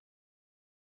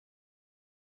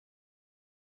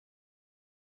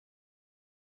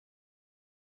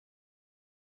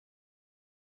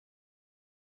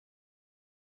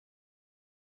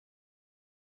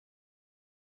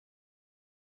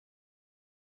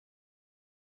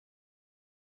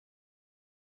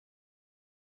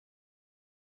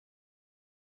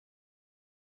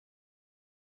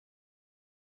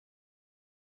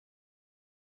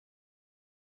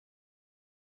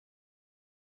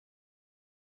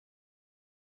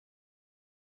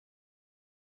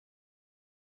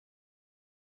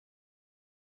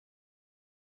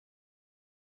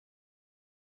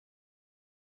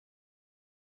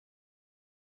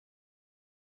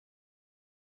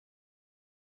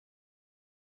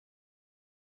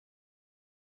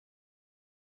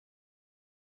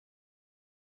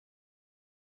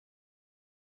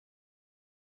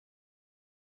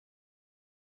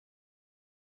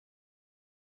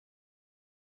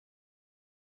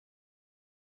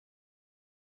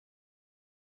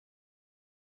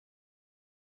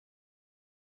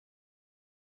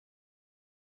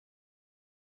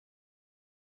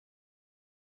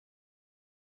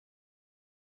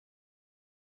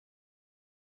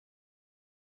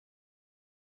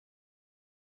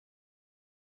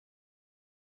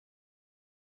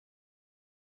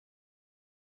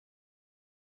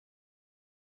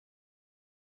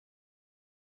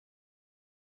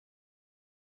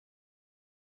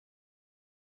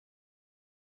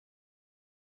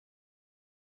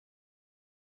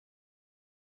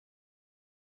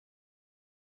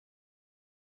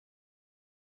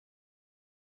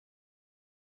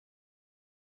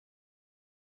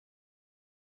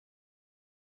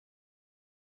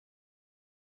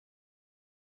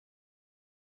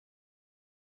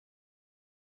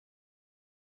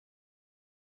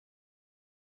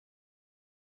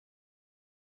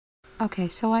 Okay,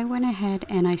 so I went ahead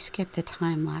and I skipped the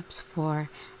time lapse for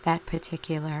that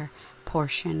particular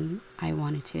portion. I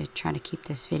wanted to try to keep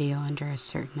this video under a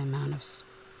certain amount of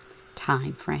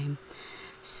time frame.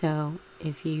 So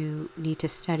if you need to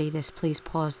study this, please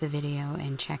pause the video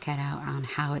and check it out on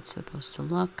how it's supposed to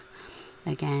look.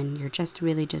 Again, you're just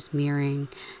really just mirroring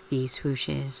the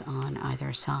swooshes on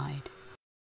either side.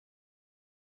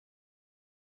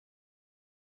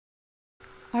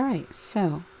 Alright,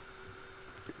 so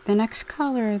the next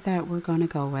color that we're going to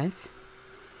go with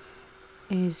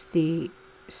is the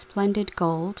Splendid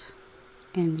Gold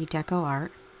in the Deco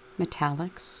Art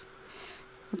Metallics.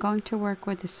 We're going to work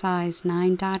with the size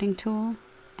 9 dotting tool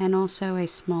and also a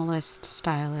smallest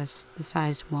stylus, the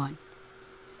size 1.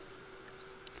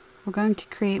 We're going to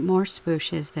create more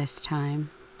swooshes this time.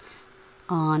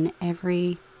 On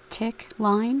every tick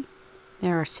line,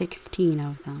 there are 16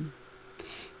 of them.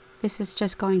 This is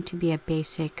just going to be a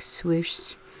basic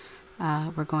swoosh.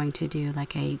 We're going to do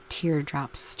like a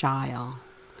teardrop style.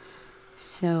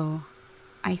 So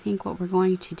I think what we're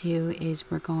going to do is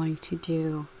we're going to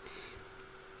do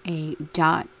a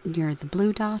dot near the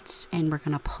blue dots and we're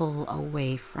going to pull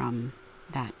away from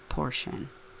that portion.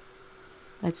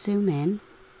 Let's zoom in.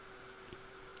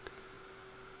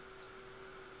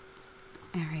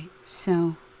 Alright,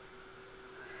 so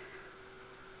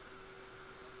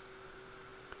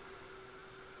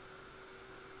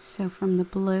from the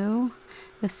blue,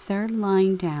 the third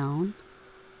line down,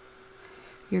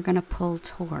 you're going to pull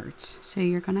towards. So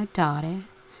you're going to dot it,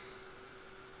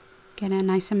 get a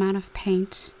nice amount of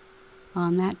paint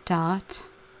on that dot,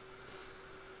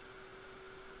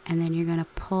 and then you're going to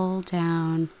pull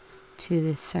down to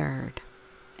the third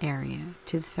area,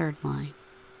 to the third line.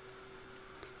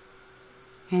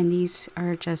 And these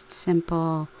are just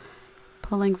simple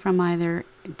pulling from either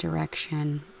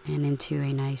direction and into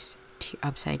a nice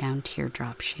upside down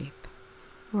teardrop shape.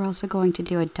 We're also going to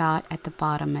do a dot at the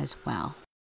bottom as well.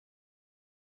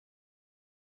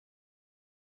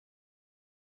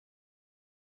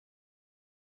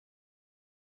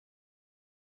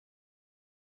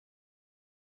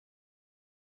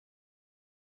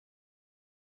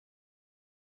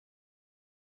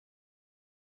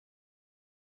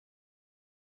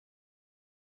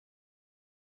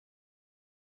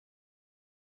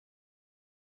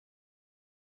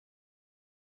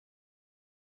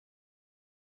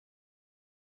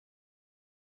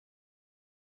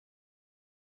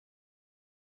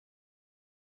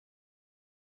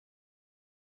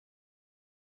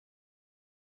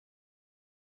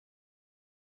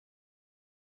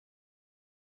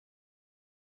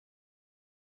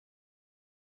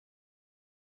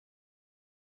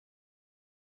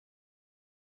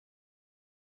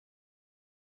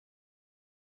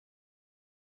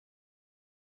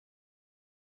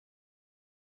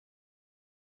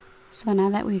 So now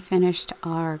that we've finished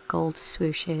our gold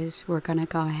swooshes, we're going to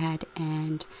go ahead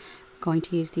and going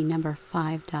to use the number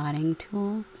 5 dotting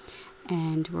tool,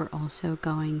 and we're also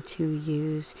going to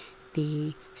use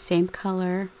the same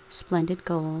color Splendid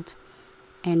Gold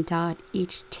and dot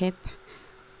each tip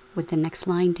with the next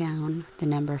line down the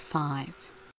number 5.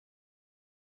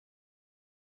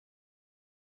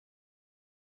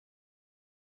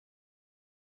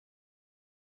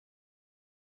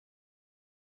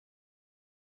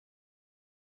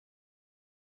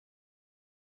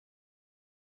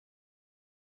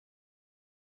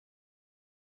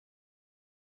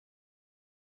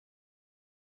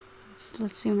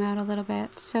 Let's zoom out a little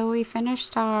bit. So we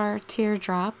finished our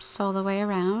teardrops all the way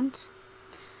around.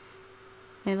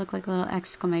 They look like little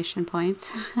exclamation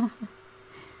points.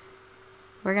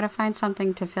 We're going to find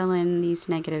something to fill in these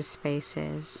negative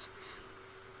spaces.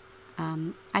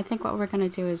 I think what we're going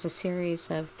to do is a series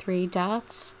of 3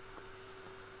 dots.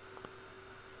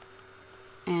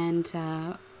 And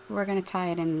we're going to tie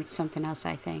it in with something else,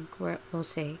 I think. We'll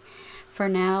see. For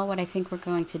now, what I think we're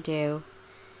going to do,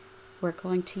 we're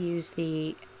going to use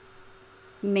the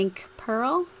mink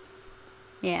pearl.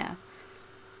 Yeah.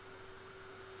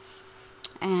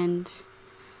 And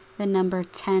the number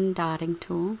 10 dotting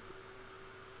tool.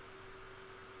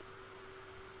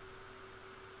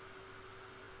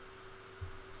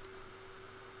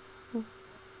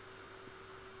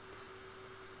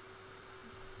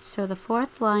 So the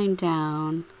 4th line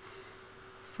down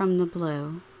from the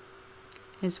blue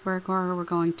is where we're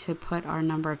going to put our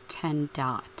number 10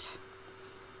 dot.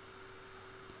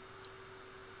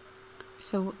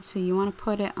 So you want to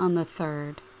put it on the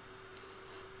 3rd.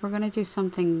 We're going to do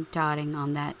something dotting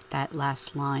on that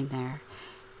last line there.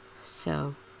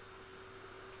 So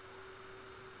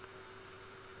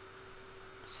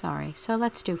sorry. So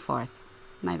let's do 4th.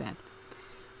 My bad.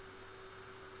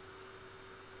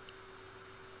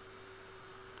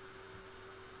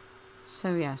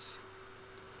 So yes,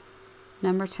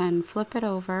 number 10, flip it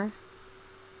over.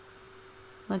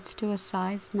 Let's do a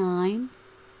size 9.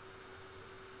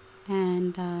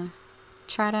 And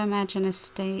try to imagine a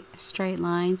straight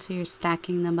line, so you're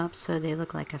stacking them up so they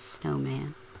look like a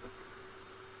snowman.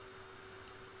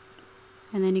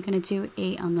 And then you're going to do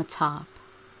 8 on the top.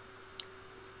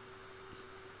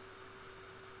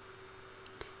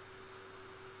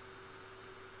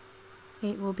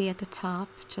 Eight will be at the top,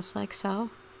 just like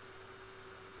so.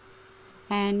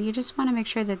 And you just want to make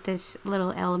sure that this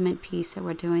little element piece that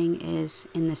we're doing is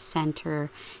in the center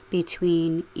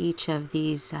between each of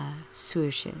these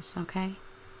swooshes, okay?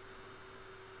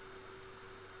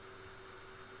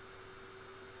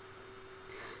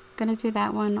 I'm going to do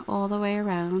that one all the way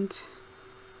around.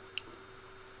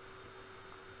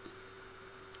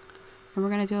 And we're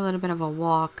going to do a little bit of a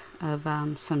walk of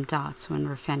some dots when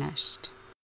we're finished.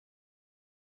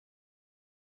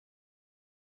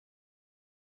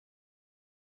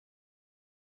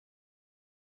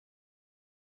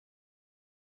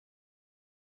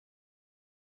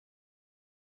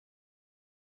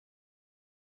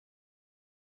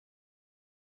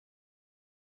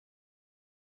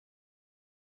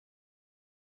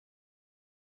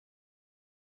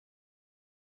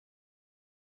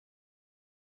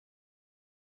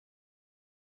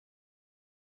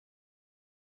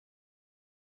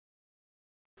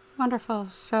 Wonderful.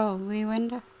 So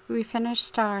we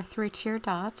finished our 3-tier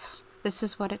dots. This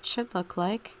is what it should look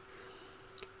like.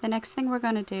 The next thing we're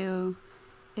going to do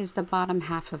is the bottom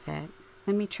half of it.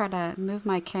 Let me try to move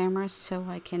my camera so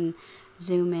I can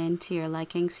zoom in to your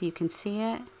liking so you can see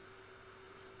it.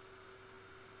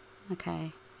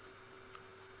 Okay.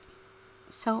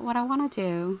 So what I want to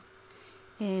do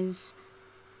is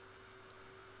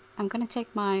I'm going to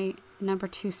take my number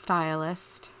 2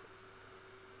 stylus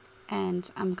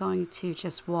and I'm going to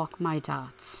just walk my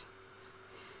dots.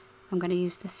 I'm going to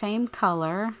use the same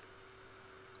color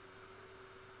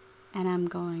and I'm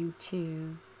going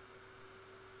to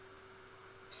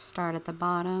start at the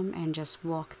bottom and just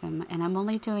walk them, and I'm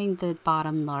only doing the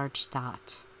bottom large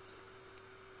dot.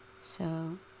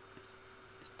 So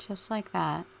just like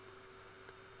that.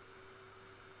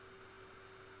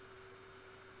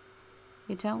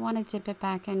 You don't want to dip it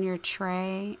back in your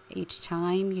tray each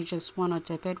time. You just want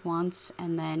to dip it once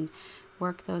and then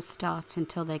work those dots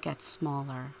until they get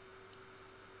smaller.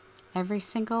 Every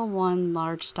single one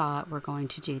large dot we're going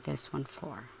to do this one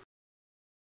for.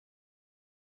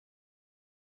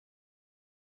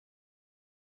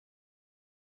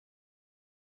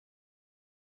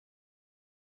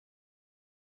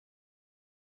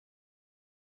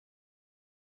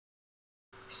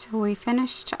 So we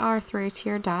finished our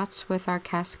 3-tier dots with our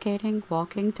cascading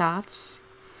walking dots.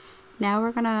 Now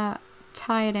we're going to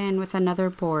tie it in with another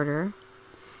border.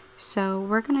 So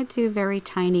we're going to do very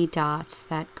tiny dots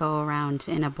that go around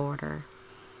in a border.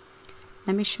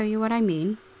 Let me show you what I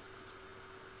mean.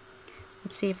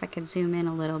 Let's see if I can zoom in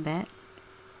a little bit.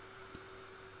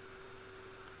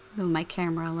 Move my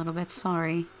camera a little bit,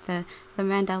 sorry. The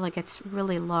mandala gets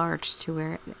really large to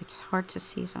where it's hard to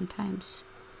see sometimes.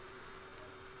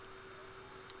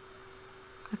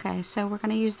 Okay, so we're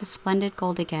going to use the Splendid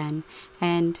Gold again,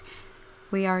 and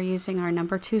we are using our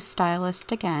number 2 stylus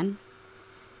again,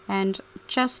 and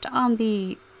just on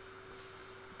the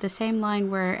same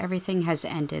line where everything has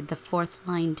ended, the 4th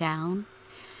line down,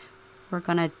 we're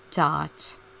going to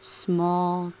dot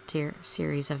small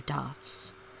series of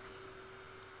dots.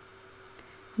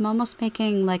 I'm almost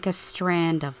making like a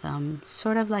strand of them,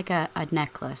 sort of like a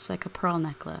necklace, like a pearl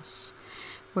necklace.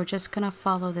 We're just going to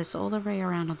follow this all the way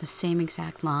around on the same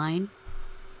exact line.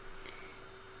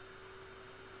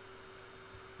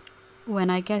 When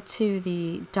I get to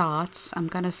the dots, I'm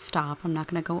going to stop. I'm not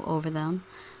going to go over them.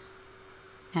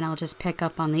 And I'll just pick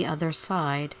up on the other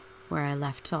side where I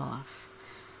left off.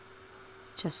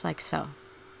 Just like so.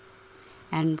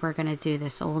 And we're going to do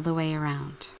this all the way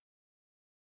around.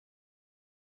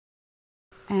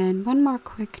 And one more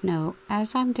quick note,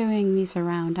 as I'm doing these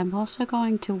around, I'm also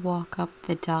going to walk up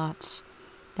the dots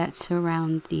that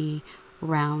surround the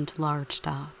round large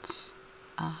dots,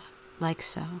 like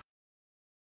so.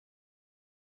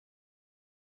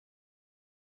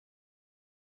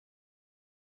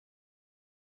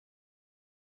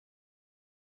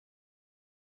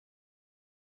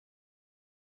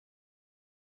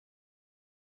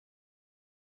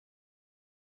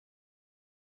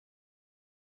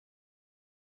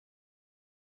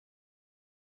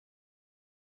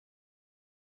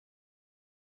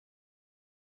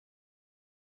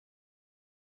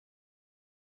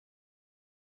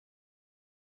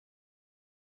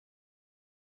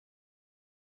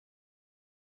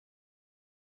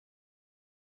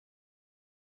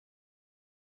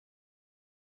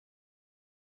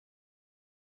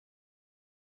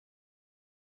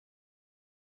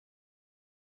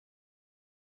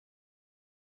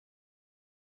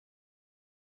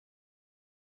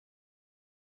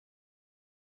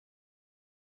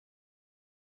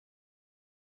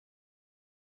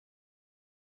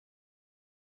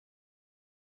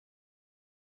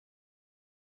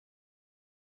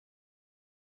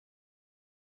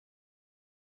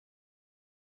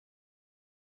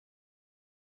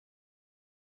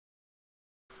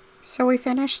 So we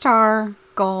finished our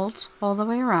gold all the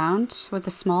way around with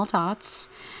the small dots.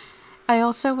 I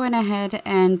also went ahead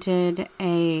and did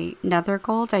another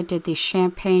gold. I did the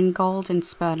champagne gold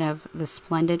instead of the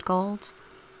splendid gold.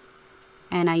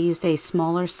 And I used a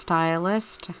smaller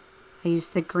stylus. I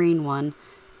used the green one.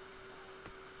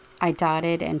 I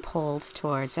dotted and pulled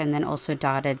towards, and then also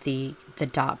dotted the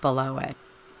dot below it.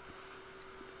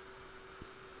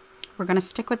 We're going to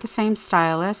stick with the same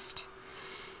stylus.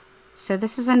 So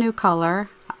this is a new color.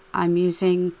 I'm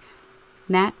using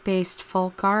matte-based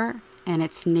FolkArt, and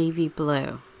it's navy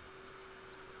blue.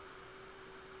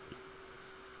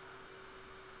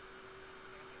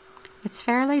 It's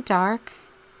fairly dark,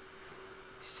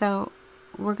 so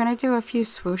we're going to do a few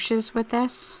swooshes with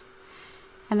this.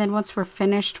 And then once we're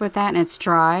finished with that and it's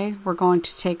dry, we're going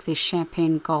to take the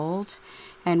champagne gold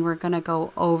and we're going to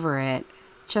go over it,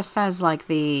 just as like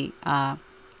the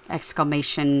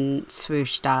exclamation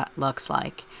swoosh dot looks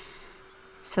like.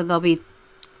 So there'll be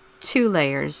 2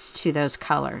 layers to those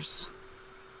colors.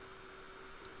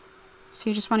 So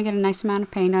you just want to get a nice amount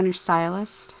of paint on your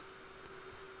stylus,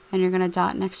 and you're going to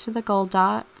dot next to the gold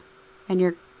dot, and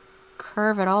you're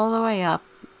curve it all the way up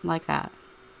like that.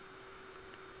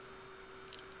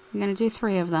 You're going to do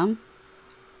 3 of them.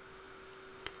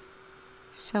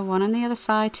 So one on the other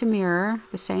side to mirror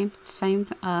the same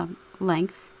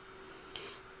length.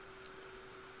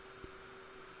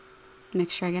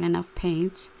 Make sure I get enough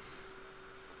paint.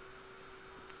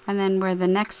 And then where the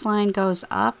next line goes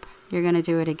up, you're going to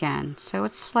do it again. So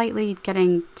it's slightly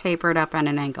getting tapered up at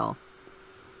an angle.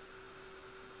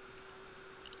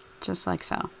 Just like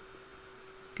so.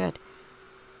 Good.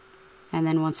 And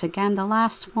then once again, the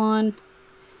last one,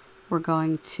 we're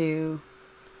going to,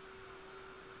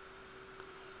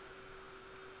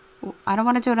 I don't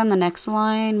want to do it on the next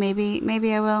line.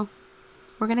 Maybe I will.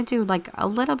 We're going to do like a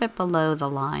little bit below the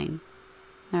line.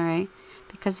 All right.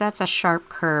 Because that's a sharp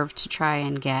curve to try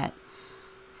and get.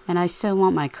 And I still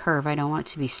want my curve. I don't want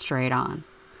it to be straight on.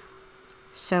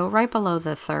 So right below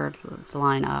the third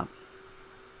line up.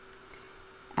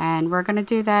 And we're going to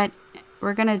do that.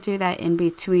 We're going to do that in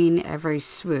between every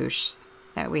swoosh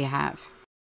that we have.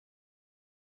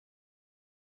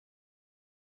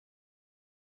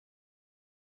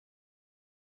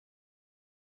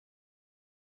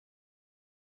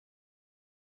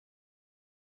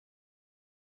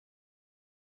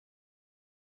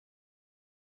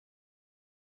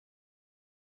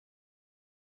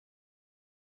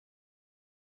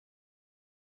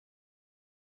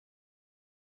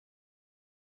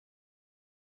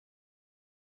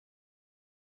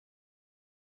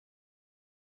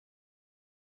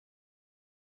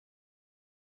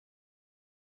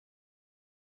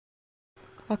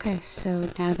 Okay, so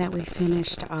now that we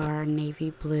finished our navy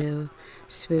blue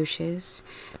swooshes,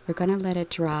 we're going to let it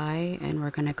dry, and we're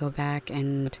going to go back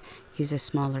and use a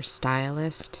smaller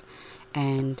stylus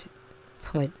and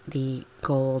put the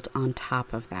gold on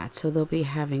top of that. So they'll be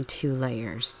having 2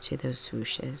 layers to those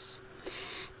swooshes.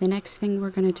 The next thing we're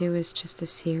going to do is just a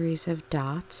series of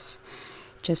dots.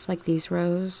 Just like these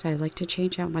rows, I like to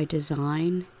change out my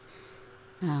design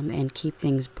and keep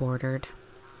things bordered.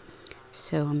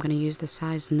 So I'm going to use the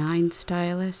size 9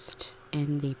 stylus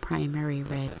in the primary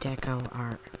red Deco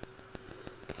art.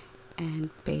 And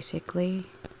basically,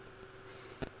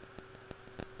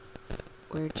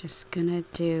 we're just going to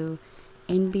do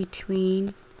in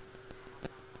between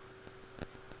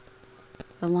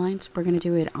the lines. We're going to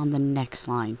do it on the next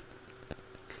line.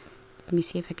 Let me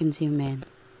see if I can zoom in.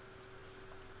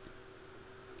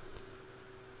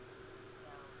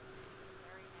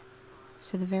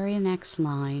 So the very next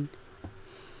line,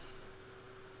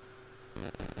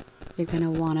 you're going to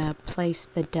want to place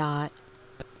the dot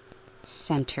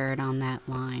centered on that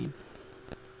line.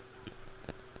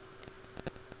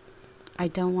 I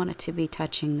don't want it to be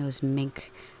touching those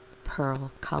mink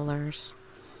pearl colors,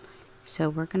 so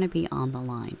we're going to be on the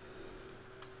line.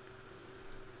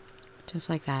 Just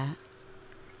like that.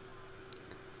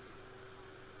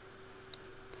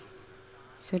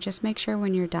 So just make sure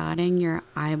when you're dotting, you're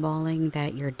eyeballing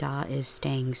that your dot is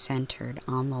staying centered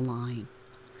on the line.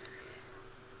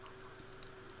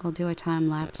 We'll do a time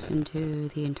lapse and do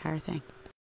the entire thing.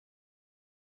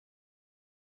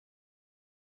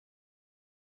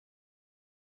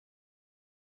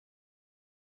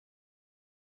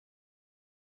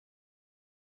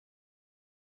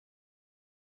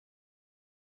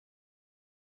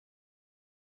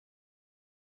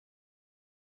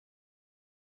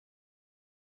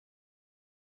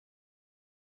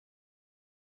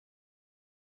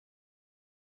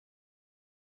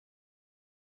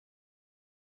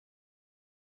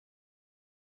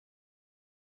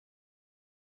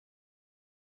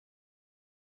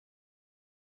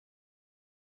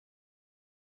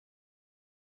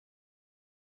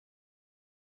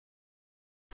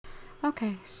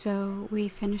 Okay, so we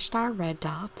finished our red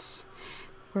dots.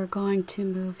 We're going to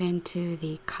move into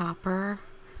the copper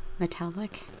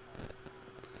metallic,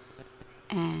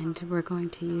 and we're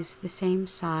going to use the same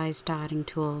size dotting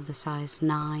tool, the size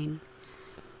 9,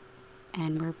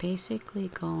 and we're basically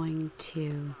going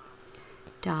to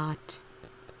dot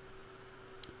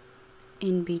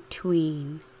in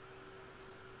between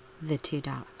the two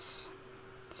dots.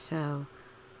 So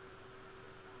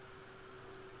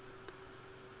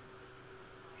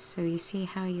you see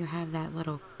how you have that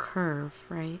little curve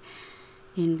right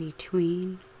in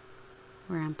between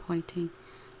where I'm pointing?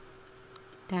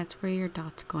 That's where your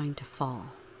dot's going to fall.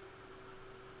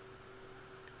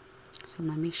 So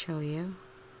let me show you.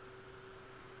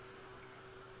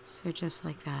 So just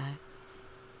like that.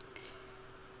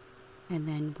 And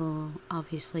then we'll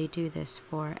obviously do this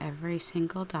for every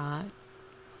single dot.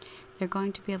 They're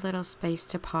going to be a little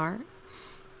spaced apart.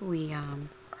 We are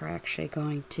actually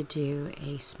going to do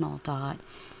a small dot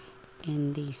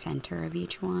in the center of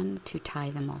each one to tie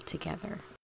them all together.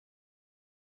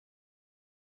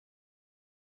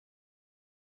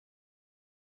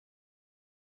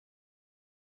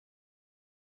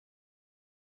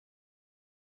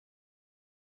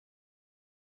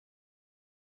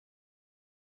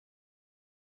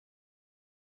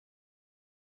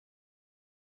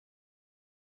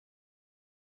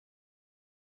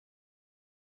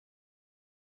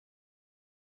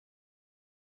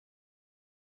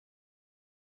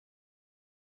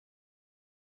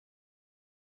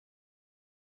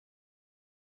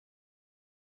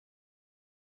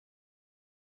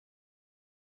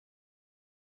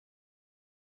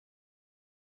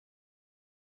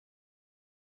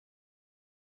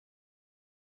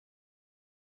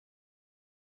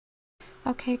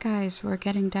 Okay guys, we're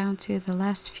getting down to the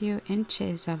last few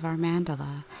inches of our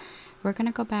mandala. We're going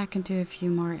to go back and do a few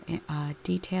more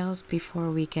details before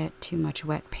we get too much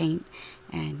wet paint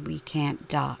and we can't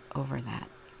dot over that.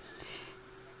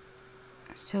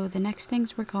 So the next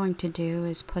things we're going to do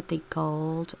is put the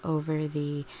gold over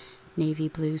the navy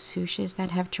blue swooshes that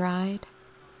have dried.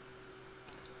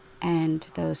 And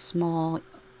those small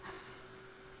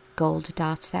gold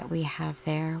dots that we have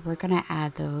there, we're going to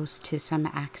add those to some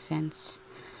accents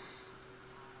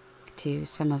to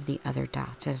some of the other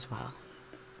dots as well.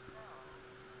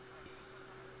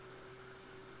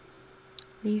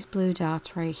 These blue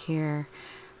dots right here,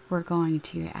 we're going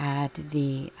to add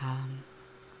the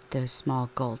those small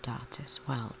gold dots as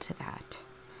well to that.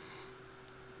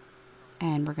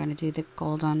 And we're going to do the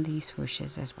gold on these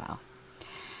swooshes as well.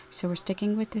 So we're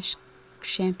sticking with the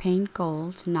champagne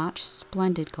gold, not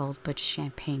splendid gold, but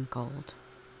champagne gold.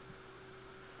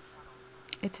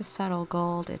 It's a subtle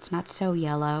gold, it's not so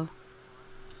yellow.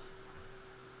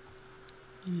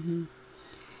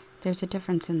 There's a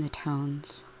difference in the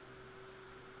tones.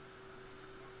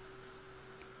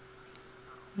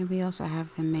 Then we also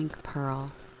have the mink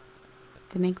pearl.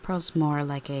 The mink pearl's more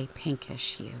like a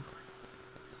pinkish hue.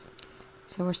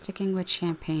 So we're sticking with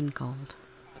champagne gold.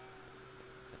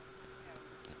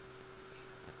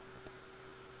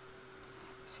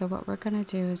 So what we're going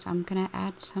to do is I'm going to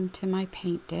add some to my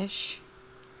paint dish.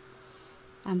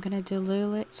 I'm going to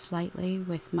dilute it slightly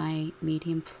with my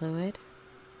medium fluid.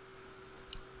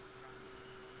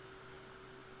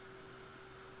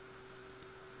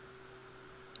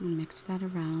 And mix that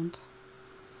around.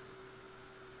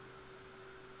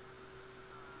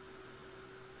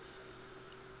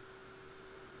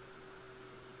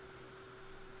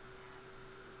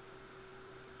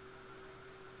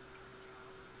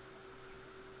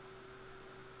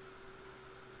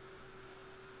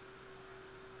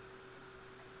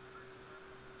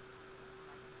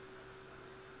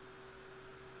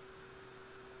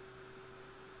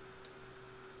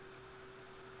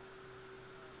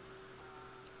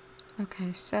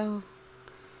 Okay, so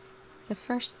the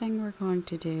first thing we're going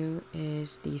to do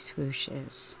is these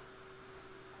swooshes.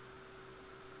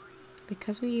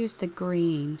 Because we use the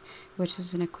green, which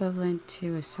is an equivalent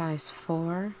to a size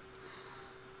 4,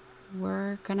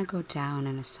 we're going to go down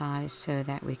in a size so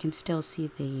that we can still see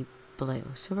the blue.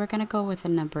 So we're going to go with a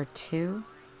number 2.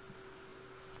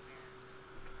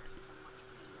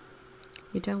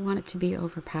 You don't want it to be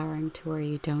overpowering to where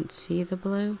you don't see the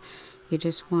blue. You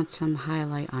just want some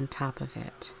highlight on top of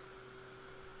it.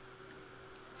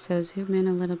 So zoom in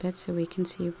a little bit so we can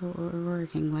see what we're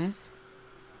working with.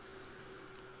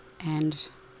 And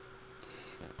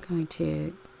I'm going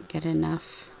to get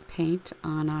enough paint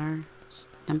on our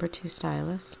number 2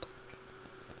 stylus.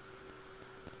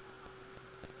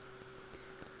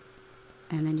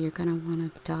 And then you're going to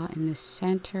want to dot in the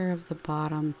center of the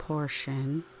bottom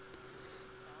portion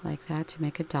like that to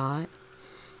make a dot.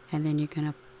 And then you're going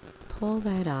to pull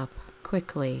that up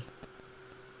quickly.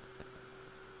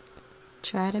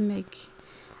 Try to make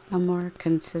a more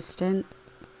consistent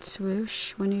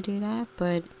swoosh when you do that,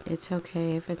 but it's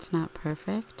okay if it's not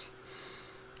perfect.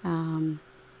 The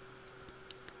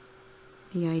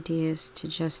idea is to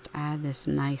just add this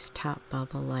nice top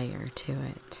bubble layer to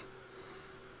it.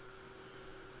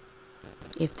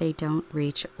 If they don't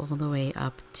reach all the way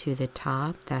up to the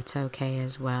top, that's okay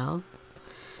as well.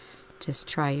 Just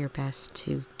try your best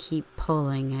to keep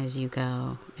pulling as you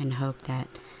go and hope that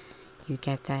you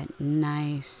get that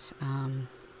nice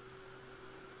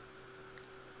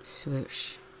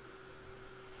swoosh.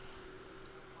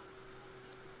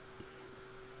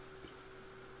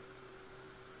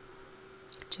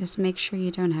 Just make sure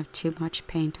you don't have too much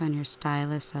paint on your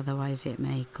stylus, otherwise it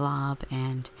may glob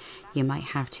and you might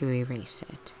have to erase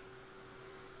it.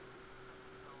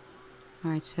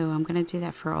 Alright, so I'm going to do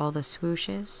that for all the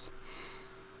swooshes.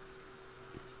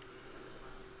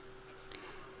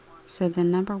 So the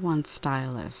number 1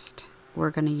 stylus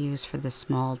we're going to use for the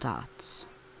small dots.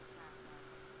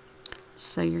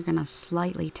 So you're going to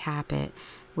slightly tap it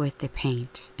with the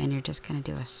paint and you're just going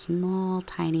to do a small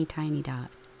tiny dot.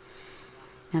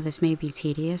 Now this may be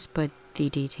tedious, but the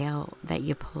detail that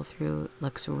you pull through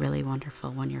looks really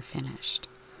wonderful when you're finished.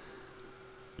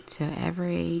 So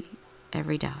every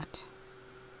dot.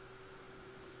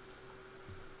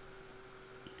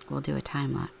 We'll do a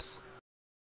time lapse.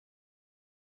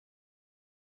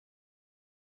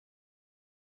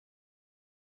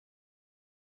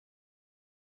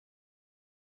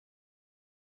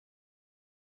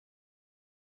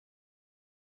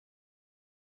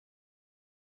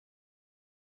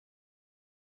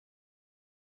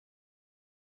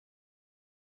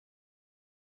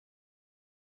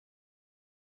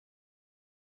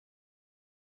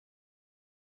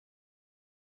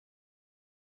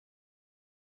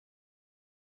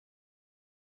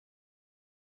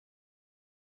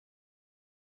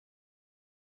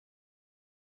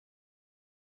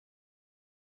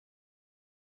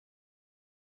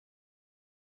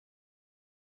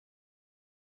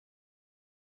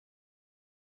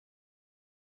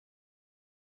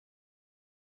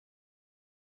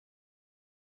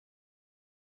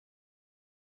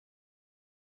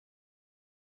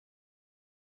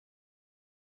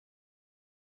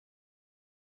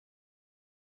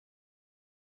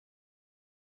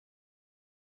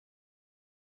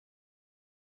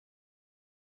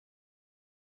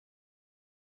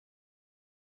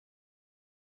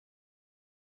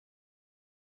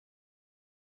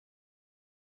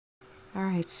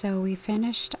 Alright, so we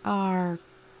finished our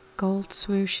gold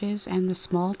swooshes and the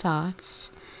small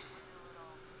dots.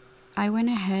 I went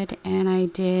ahead and I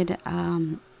did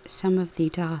some of the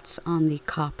dots on the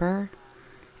copper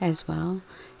as well.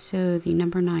 So the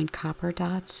number 9 copper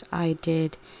dots I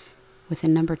did with a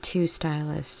number 2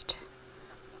 stylus,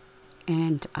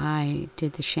 and I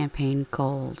did the champagne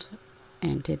gold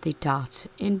and did the dots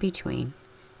in between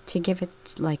to give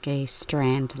it like a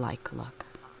strand-like look.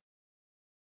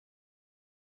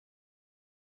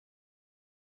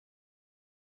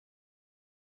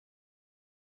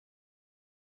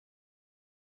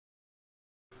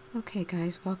 Okay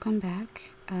guys, welcome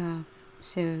back.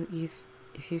 So if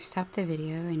you stopped the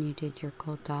video and you did your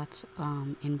gold dots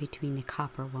in between the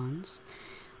copper ones,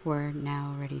 we're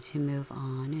now ready to move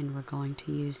on, and we're going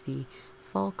to use the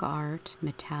FolkArt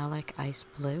Metallic Ice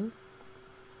Blue.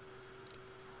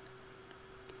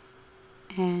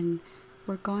 And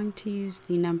we're going to use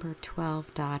the number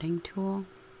 12 dotting tool.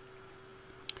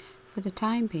 For the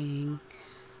time being,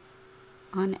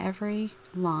 on every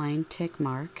line tick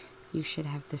mark, you should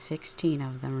have the 16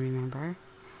 of them, remember?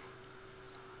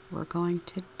 We're going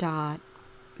to dot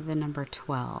the number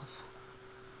 12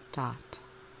 dot.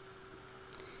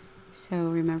 So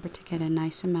remember to get a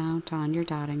nice amount on your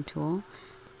dotting tool.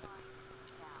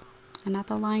 And not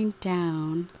the line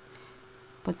down,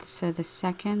 but so the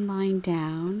second line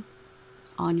down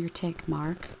on your tick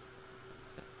mark,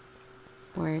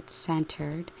 where it's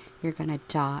centered, you're going to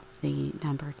dot the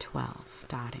number 12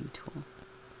 dotting tool.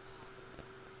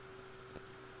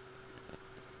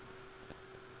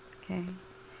 Okay,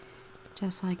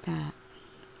 just like that.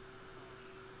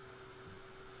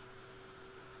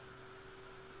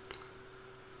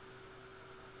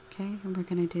 Okay, and we're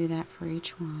going to do that for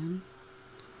each one.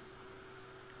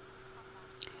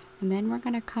 And then we're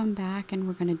going to come back and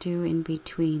we're going to do in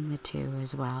between the two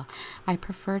as well. I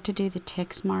prefer to do the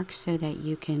ticks marks so that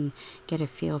you can get a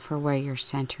feel for where your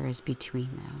center is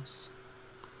between those.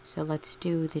 So let's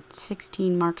do the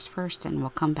 16 marks first, and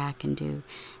we'll come back and do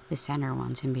the center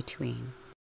ones in between.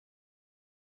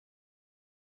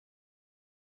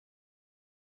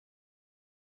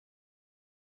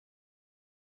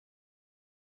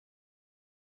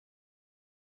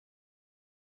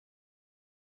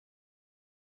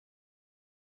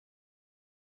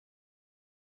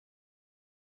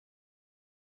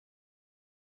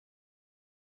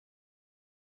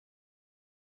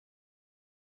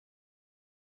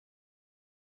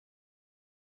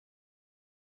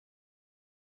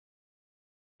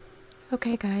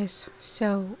 Okay guys,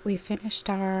 so we finished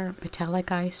our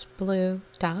metallic ice blue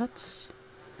dots.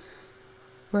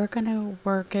 We're going to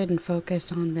work and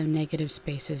focus on the negative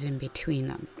spaces in between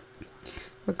them.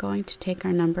 We're going to take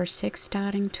our number 6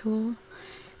 dotting tool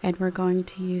and we're going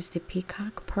to use the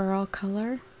peacock pearl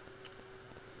color.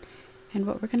 And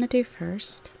what we're going to do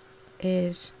first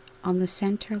is on the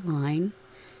center line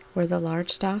where the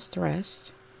large dots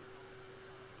rest,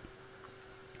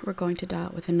 we're going to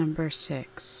dot with a number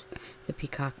 6, the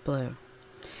peacock blue.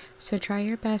 So try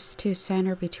your best to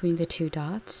center between the two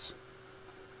dots.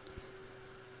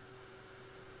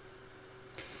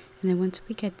 And then once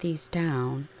we get these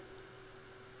down,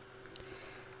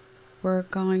 we're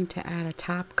going to add a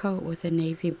top coat with a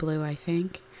navy blue, I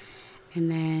think.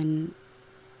 And then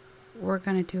we're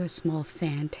going to do a small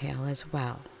fantail as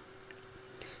well.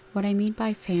 What I mean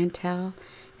by fantail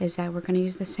is that we're going to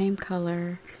use the same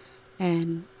color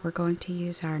and we're going to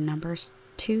use our number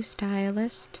 2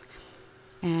 stylist,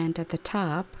 and at the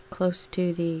top, close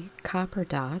to the copper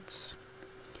dots,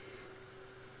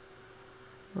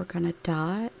 we're going to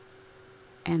dot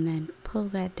and then pull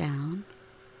that down.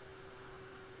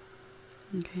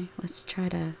 Okay, let's try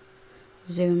to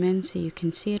zoom in so you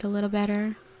can see it a little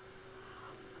better.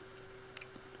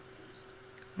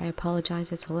 I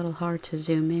apologize, it's a little hard to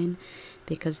zoom in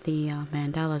because the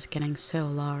mandala is getting so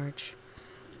large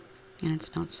and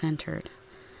it's not centered.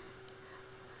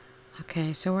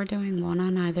 Okay, so we're doing 1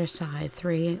 on either side,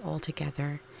 3 all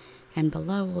together, and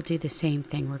below we'll do the same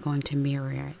thing. We're going to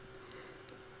mirror it.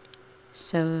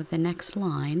 So the next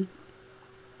line,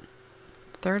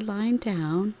 3rd line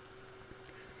down,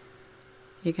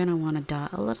 you're going to want to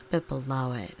dot a little bit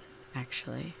below it,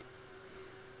 actually,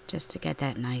 just to get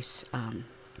that nice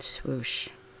swoosh.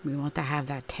 We want to have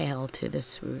that tail to the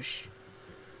swoosh.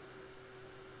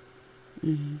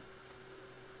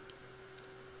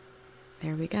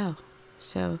 There we go.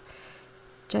 So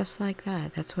just like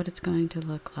that, that's what it's going to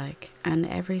look like. And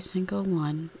every single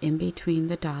one in between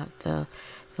the dot, the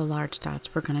large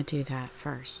dots, we're going to do that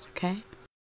first, okay?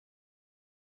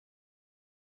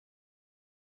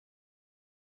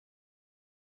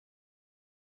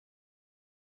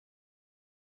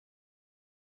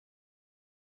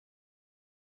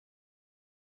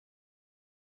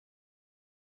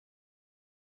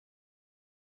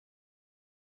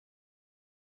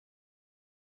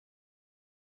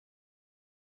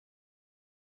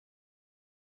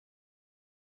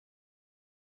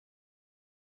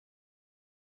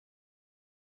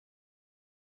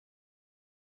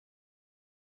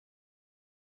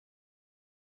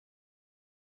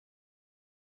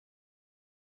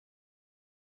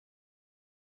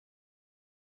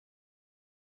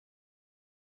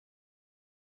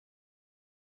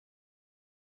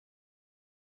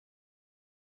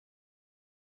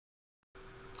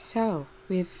 So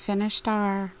we've finished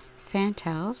our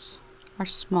fantails, our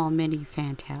small mini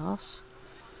fantails,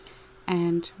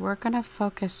 and we're going to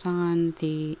focus on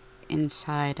the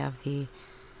inside of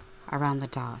around the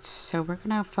dots. So we're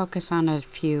going to focus on a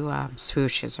few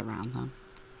swooshes around them.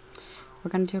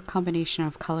 We're going to do a combination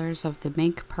of colors of the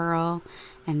mink pearl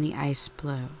and the ice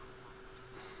blue.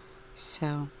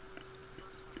 So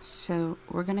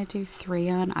we're going to do 3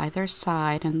 on either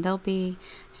side, and there'll be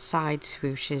side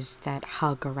swooshes that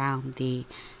hug around the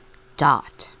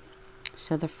dot.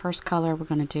 So the first color we're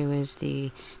going to do is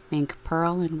the mink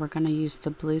pearl, and we're going to use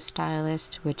the blue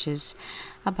stylist, which is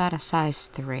about a size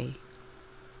 3.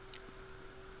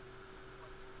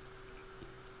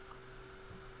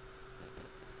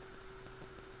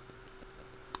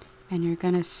 And you're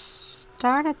going to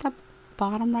start at the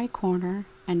bottom right corner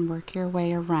and work your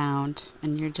way around,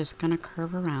 and you're just going to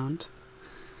curve around.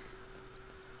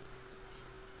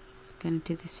 Going to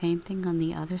do the same thing on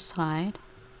the other side.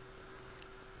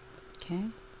 Okay.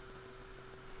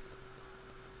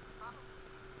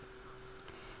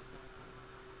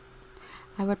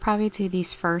 I would probably do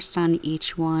these first on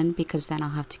each one because then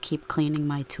I'll have to keep cleaning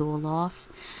my tool off.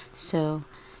 So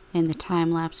in the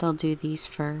time lapse I'll do these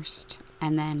first,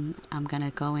 and then I'm going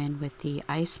to go in with the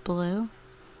ice blue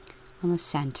on the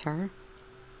center.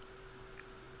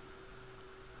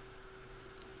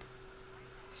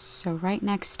 So right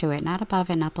next to it, not above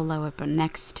it, not below it, but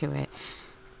next to it,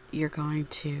 you're going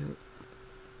to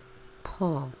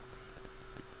pull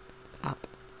up.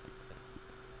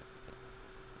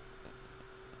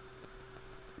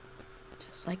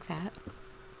 Just like that.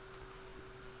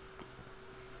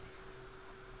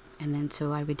 And then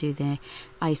so I would do the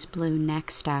ice blue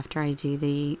next after I do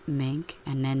the mink,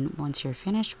 and then once you're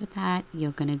finished with that,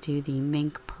 you're going to do the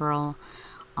mink pearl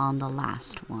on the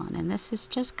last one. And this is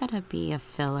just going to be a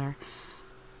filler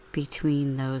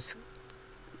between those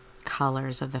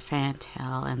colors of the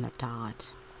fantail and the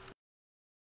dot.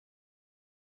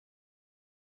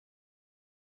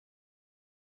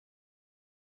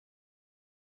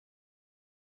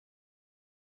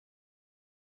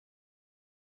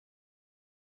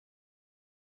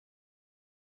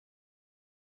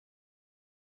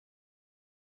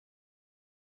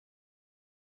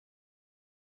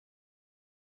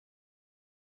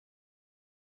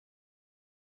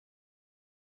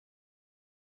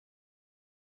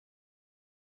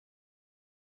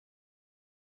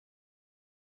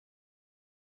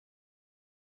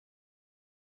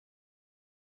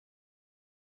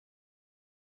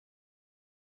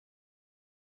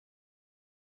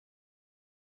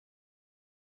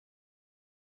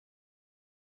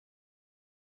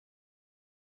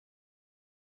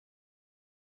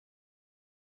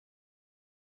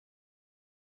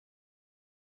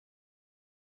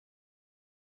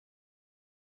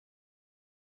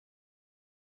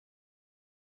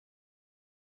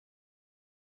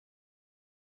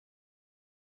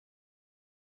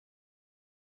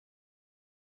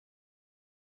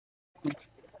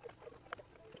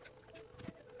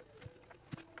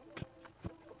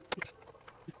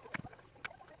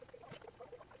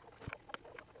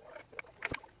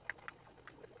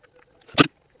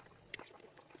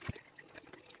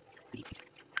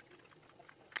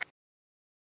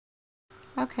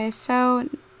 Okay, so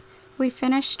we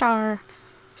finished our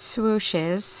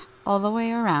swooshes all the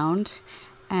way around,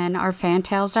 and our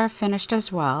fantails are finished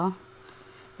as well.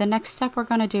 The next step we're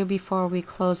going to do before we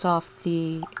close off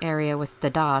the area with the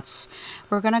dots,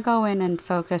 we're going to go in and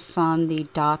focus on the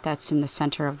dot that's in the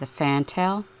center of the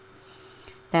fantail.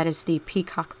 That is the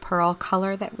peacock pearl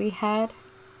color that we had.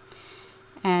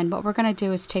 And what we're going to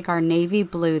do is take our navy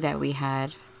blue that we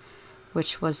had,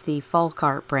 which was the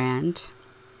FolkArt brand.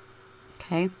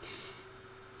 Okay,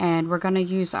 and we're going to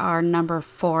use our number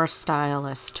 4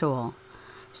 Stylus tool.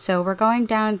 So we're going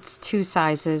down 2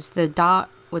 sizes. The dot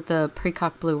with the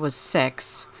peacock blue was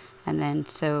 6, and then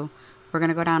so we're going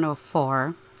to go down to a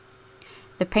 4.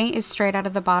 The paint is straight out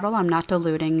of the bottle. I'm not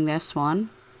diluting this one.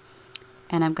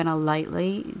 And I'm going to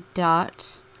lightly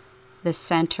dot the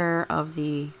center of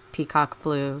the peacock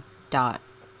blue dot.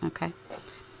 Okay,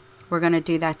 we're going to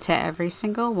do that to every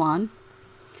single one.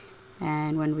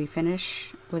 And when we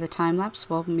finish with a time lapse,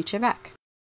 we'll meet you back.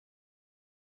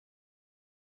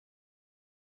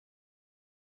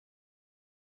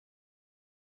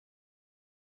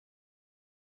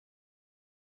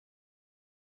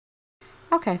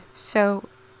 Okay, so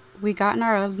we got in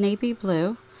our navy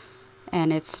blue,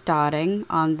 and it's dotting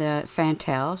on the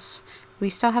fantails. We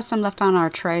still have some left on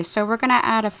our tray, so we're going to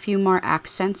add a few more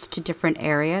accents to different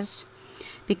areas.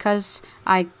 Because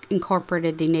I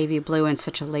incorporated the navy blue in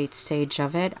such a late stage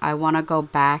of it, I want to go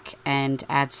back and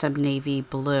add some navy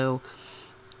blue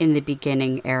in the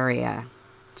beginning area,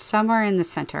 somewhere in the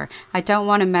center. I don't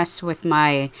want to mess with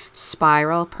my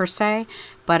spiral per se,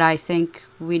 but I think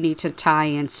we need to tie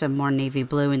in some more navy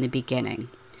blue in the beginning.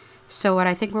 So what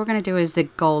I think we're going to do is the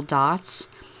gold dots,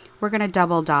 we're going to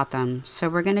double dot them. So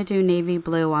we're going to do navy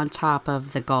blue on top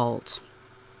of the gold.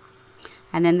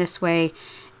 And then this way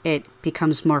it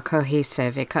becomes more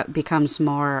cohesive. It becomes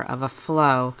more of a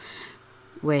flow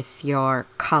with your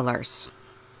colors.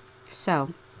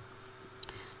 So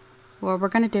what we're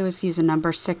going to do is use a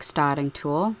number 6 dotting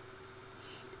tool,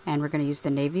 and we're going to use the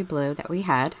navy blue that we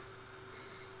had,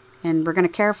 and we're going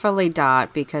to carefully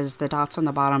dot because the dots on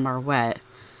the bottom are wet.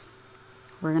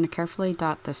 We're going to carefully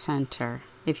dot the center.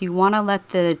 If you want to let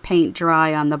the paint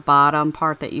dry on the bottom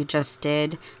part that you just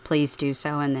did, please do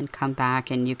so, and then come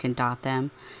back and you can dot them.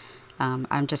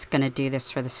 I'm just going to do this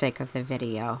for the sake of the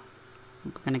video.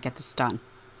 We're going to get this done.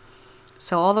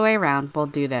 So all the way around, we'll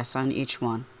do this on each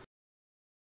one.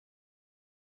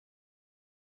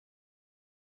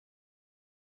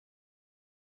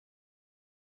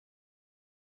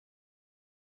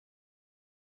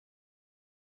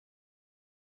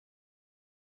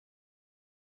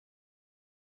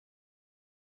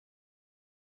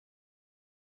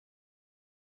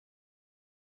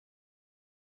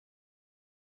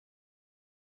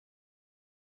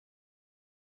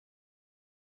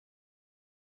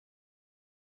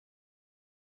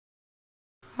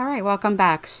 Alright, welcome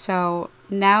back. So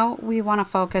now we want to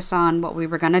focus on what we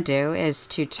were going to do is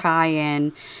to tie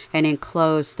in and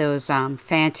enclose those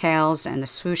fantails and the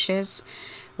swooshes.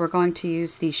 We're going to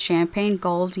use the champagne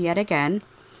gold yet again,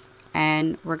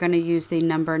 and we're going to use the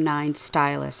number 9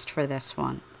 stylist for this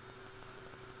one.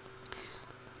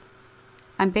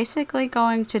 I'm basically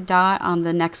going to dot on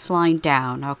the next line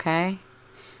down, okay?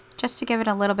 just to give it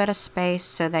a little bit of space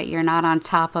so that you're not on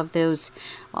top of those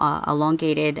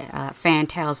elongated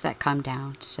fantails that come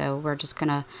down. So we're just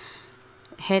gonna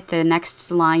hit the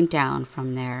next line down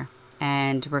from there,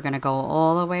 and we're gonna go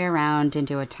all the way around and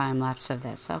do a time lapse of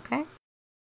this, okay?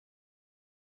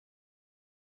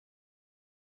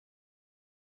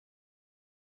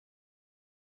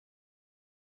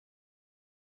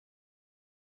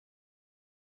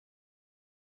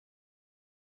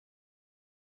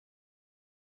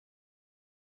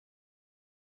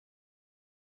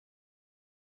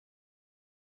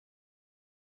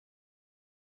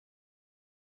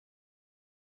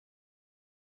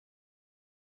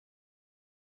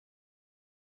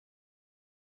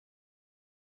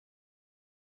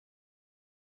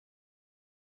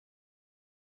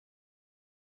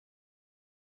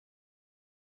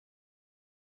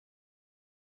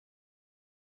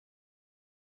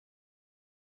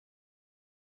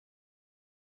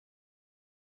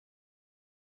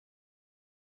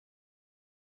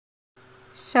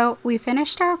 So we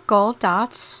finished our gold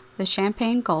dots, the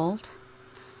champagne gold.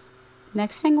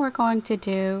 Next thing we're going to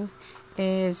do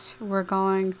is we're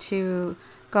going to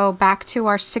go back to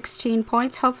our 16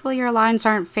 points. Hopefully your lines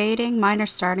aren't fading. Mine are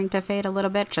starting to fade a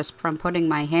little bit just from putting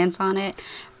my hands on it,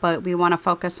 but we want to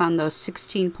focus on those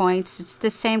 16 points. It's the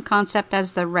same concept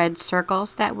as the red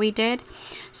circles that we did.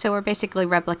 So we're basically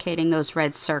replicating those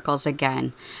red circles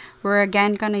again. We're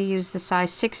again going to use the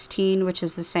size 16, which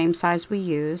is the same size we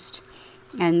used.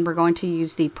 And we're going to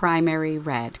use the primary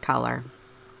red color.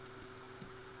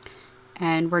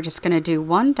 And we're just going to do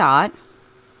one dot.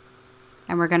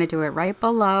 And we're going to do it right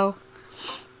below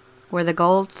where the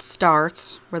gold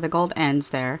starts, where the gold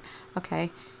ends there.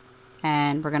 Okay.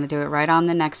 And we're going to do it right on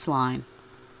the next line.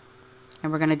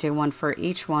 And we're going to do one for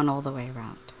each one all the way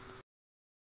around.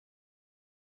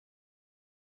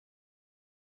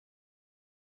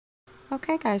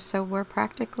 Okay guys, so we're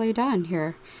practically done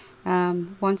here.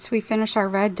 Once we finish our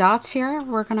red dots here,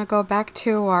 we're going to go back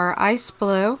to our ice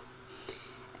blue,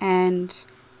 and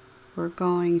we're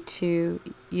going to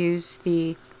use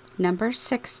the number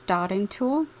 6 dotting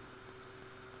tool.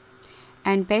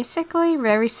 And basically,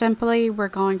 very simply, we're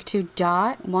going to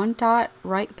dot one dot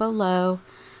right below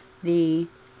the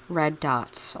red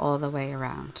dots all the way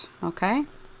around, okay?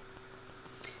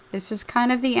 This is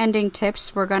kind of the ending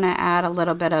tips. We're going to add a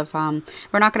little bit of,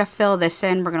 we're not going to fill this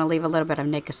in. We're going to leave a little bit of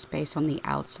naked space on the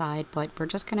outside, but we're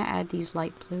just going to add these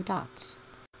light blue dots.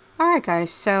 Alright guys,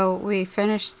 so we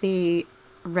finished the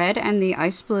red and the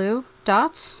ice blue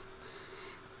dots.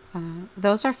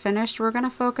 Those are finished. We're going to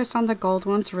focus on the gold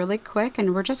ones really quick,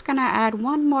 and we're just going to add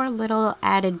one more little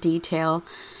added detail.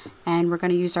 And we're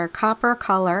going to use our copper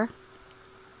color,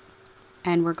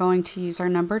 and we're going to use our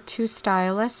number 2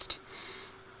 stylist.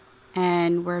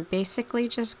 And we're basically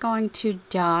just going to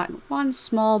dot one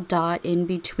small dot in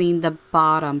between the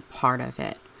bottom part of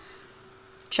it.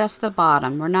 Just the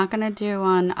bottom. We're not going to do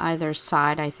on either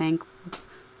side, I think.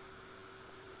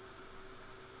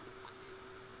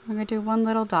 We're going to do one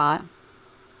little dot.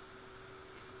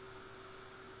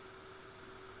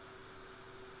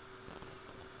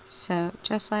 So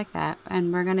just like that.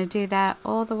 And we're going to do that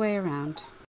all the way around.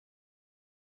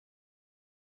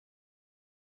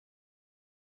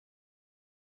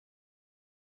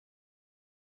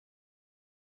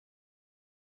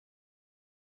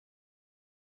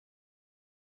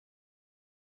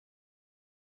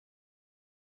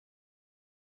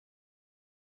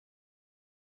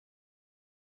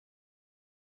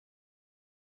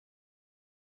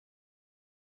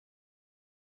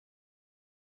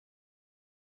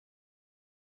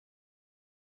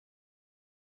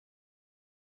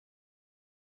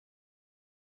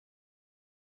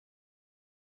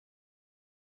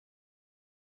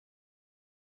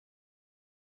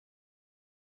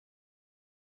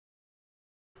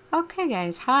 Okay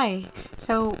guys, hi.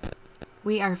 So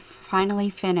we are finally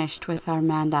finished with our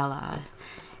mandala.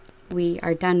 We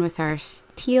are done with our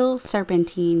teal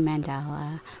serpentine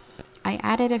mandala. I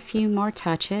added a few more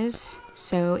touches,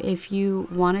 so if you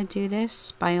want to do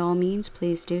this, by all means,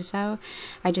 please do so.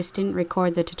 I just didn't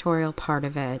record the tutorial part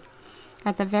of it.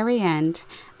 At the very end,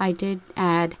 I did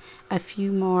add a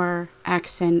few more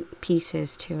accent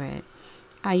pieces to it.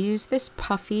 I used this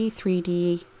puffy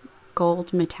 3D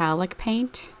gold metallic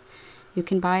paint. You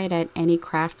can buy it at any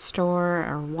craft store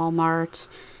or Walmart,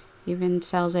 even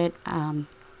sells it.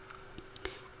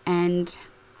 And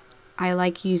I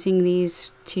like using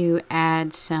these to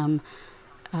add some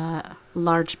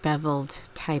large beveled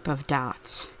type of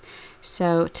dots.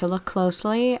 So to look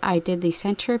closely, I did the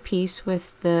center piece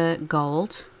with the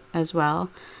gold as well.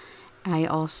 I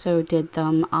also did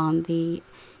them on the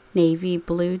navy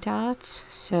blue dots.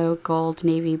 So gold,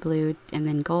 navy blue, and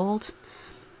then gold.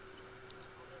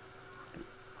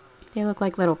 They look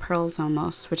like little pearls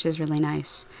almost, which is really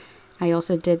nice. I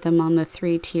also did them on the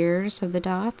 3 tiers of the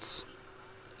dots.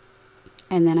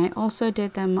 And then I also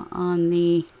did them on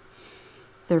the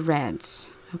reds,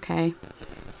 okay?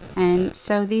 And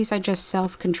so these are just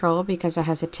self-control because it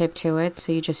has a tip to it,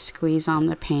 so you just squeeze on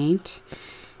the paint.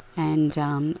 And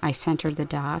I centered the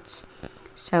dots.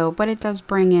 So, but it does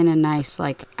bring in a nice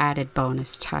like added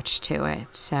bonus touch to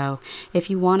it. So if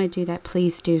you want to do that,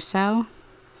 please do so.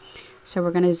 So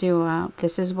we're going to zoom out.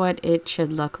 This is what it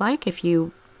should look like if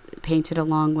you painted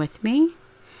along with me.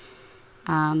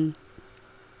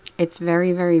 It's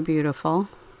very, very beautiful,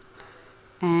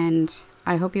 and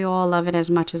I hope you all love it as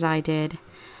much as I did.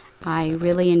 I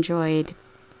really enjoyed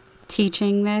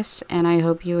teaching this, and I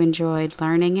hope you enjoyed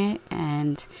learning it.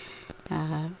 And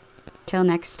till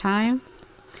next time,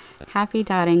 happy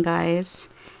dotting, guys,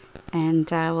 and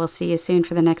we'll see you soon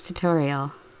for the next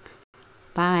tutorial.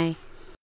 Bye.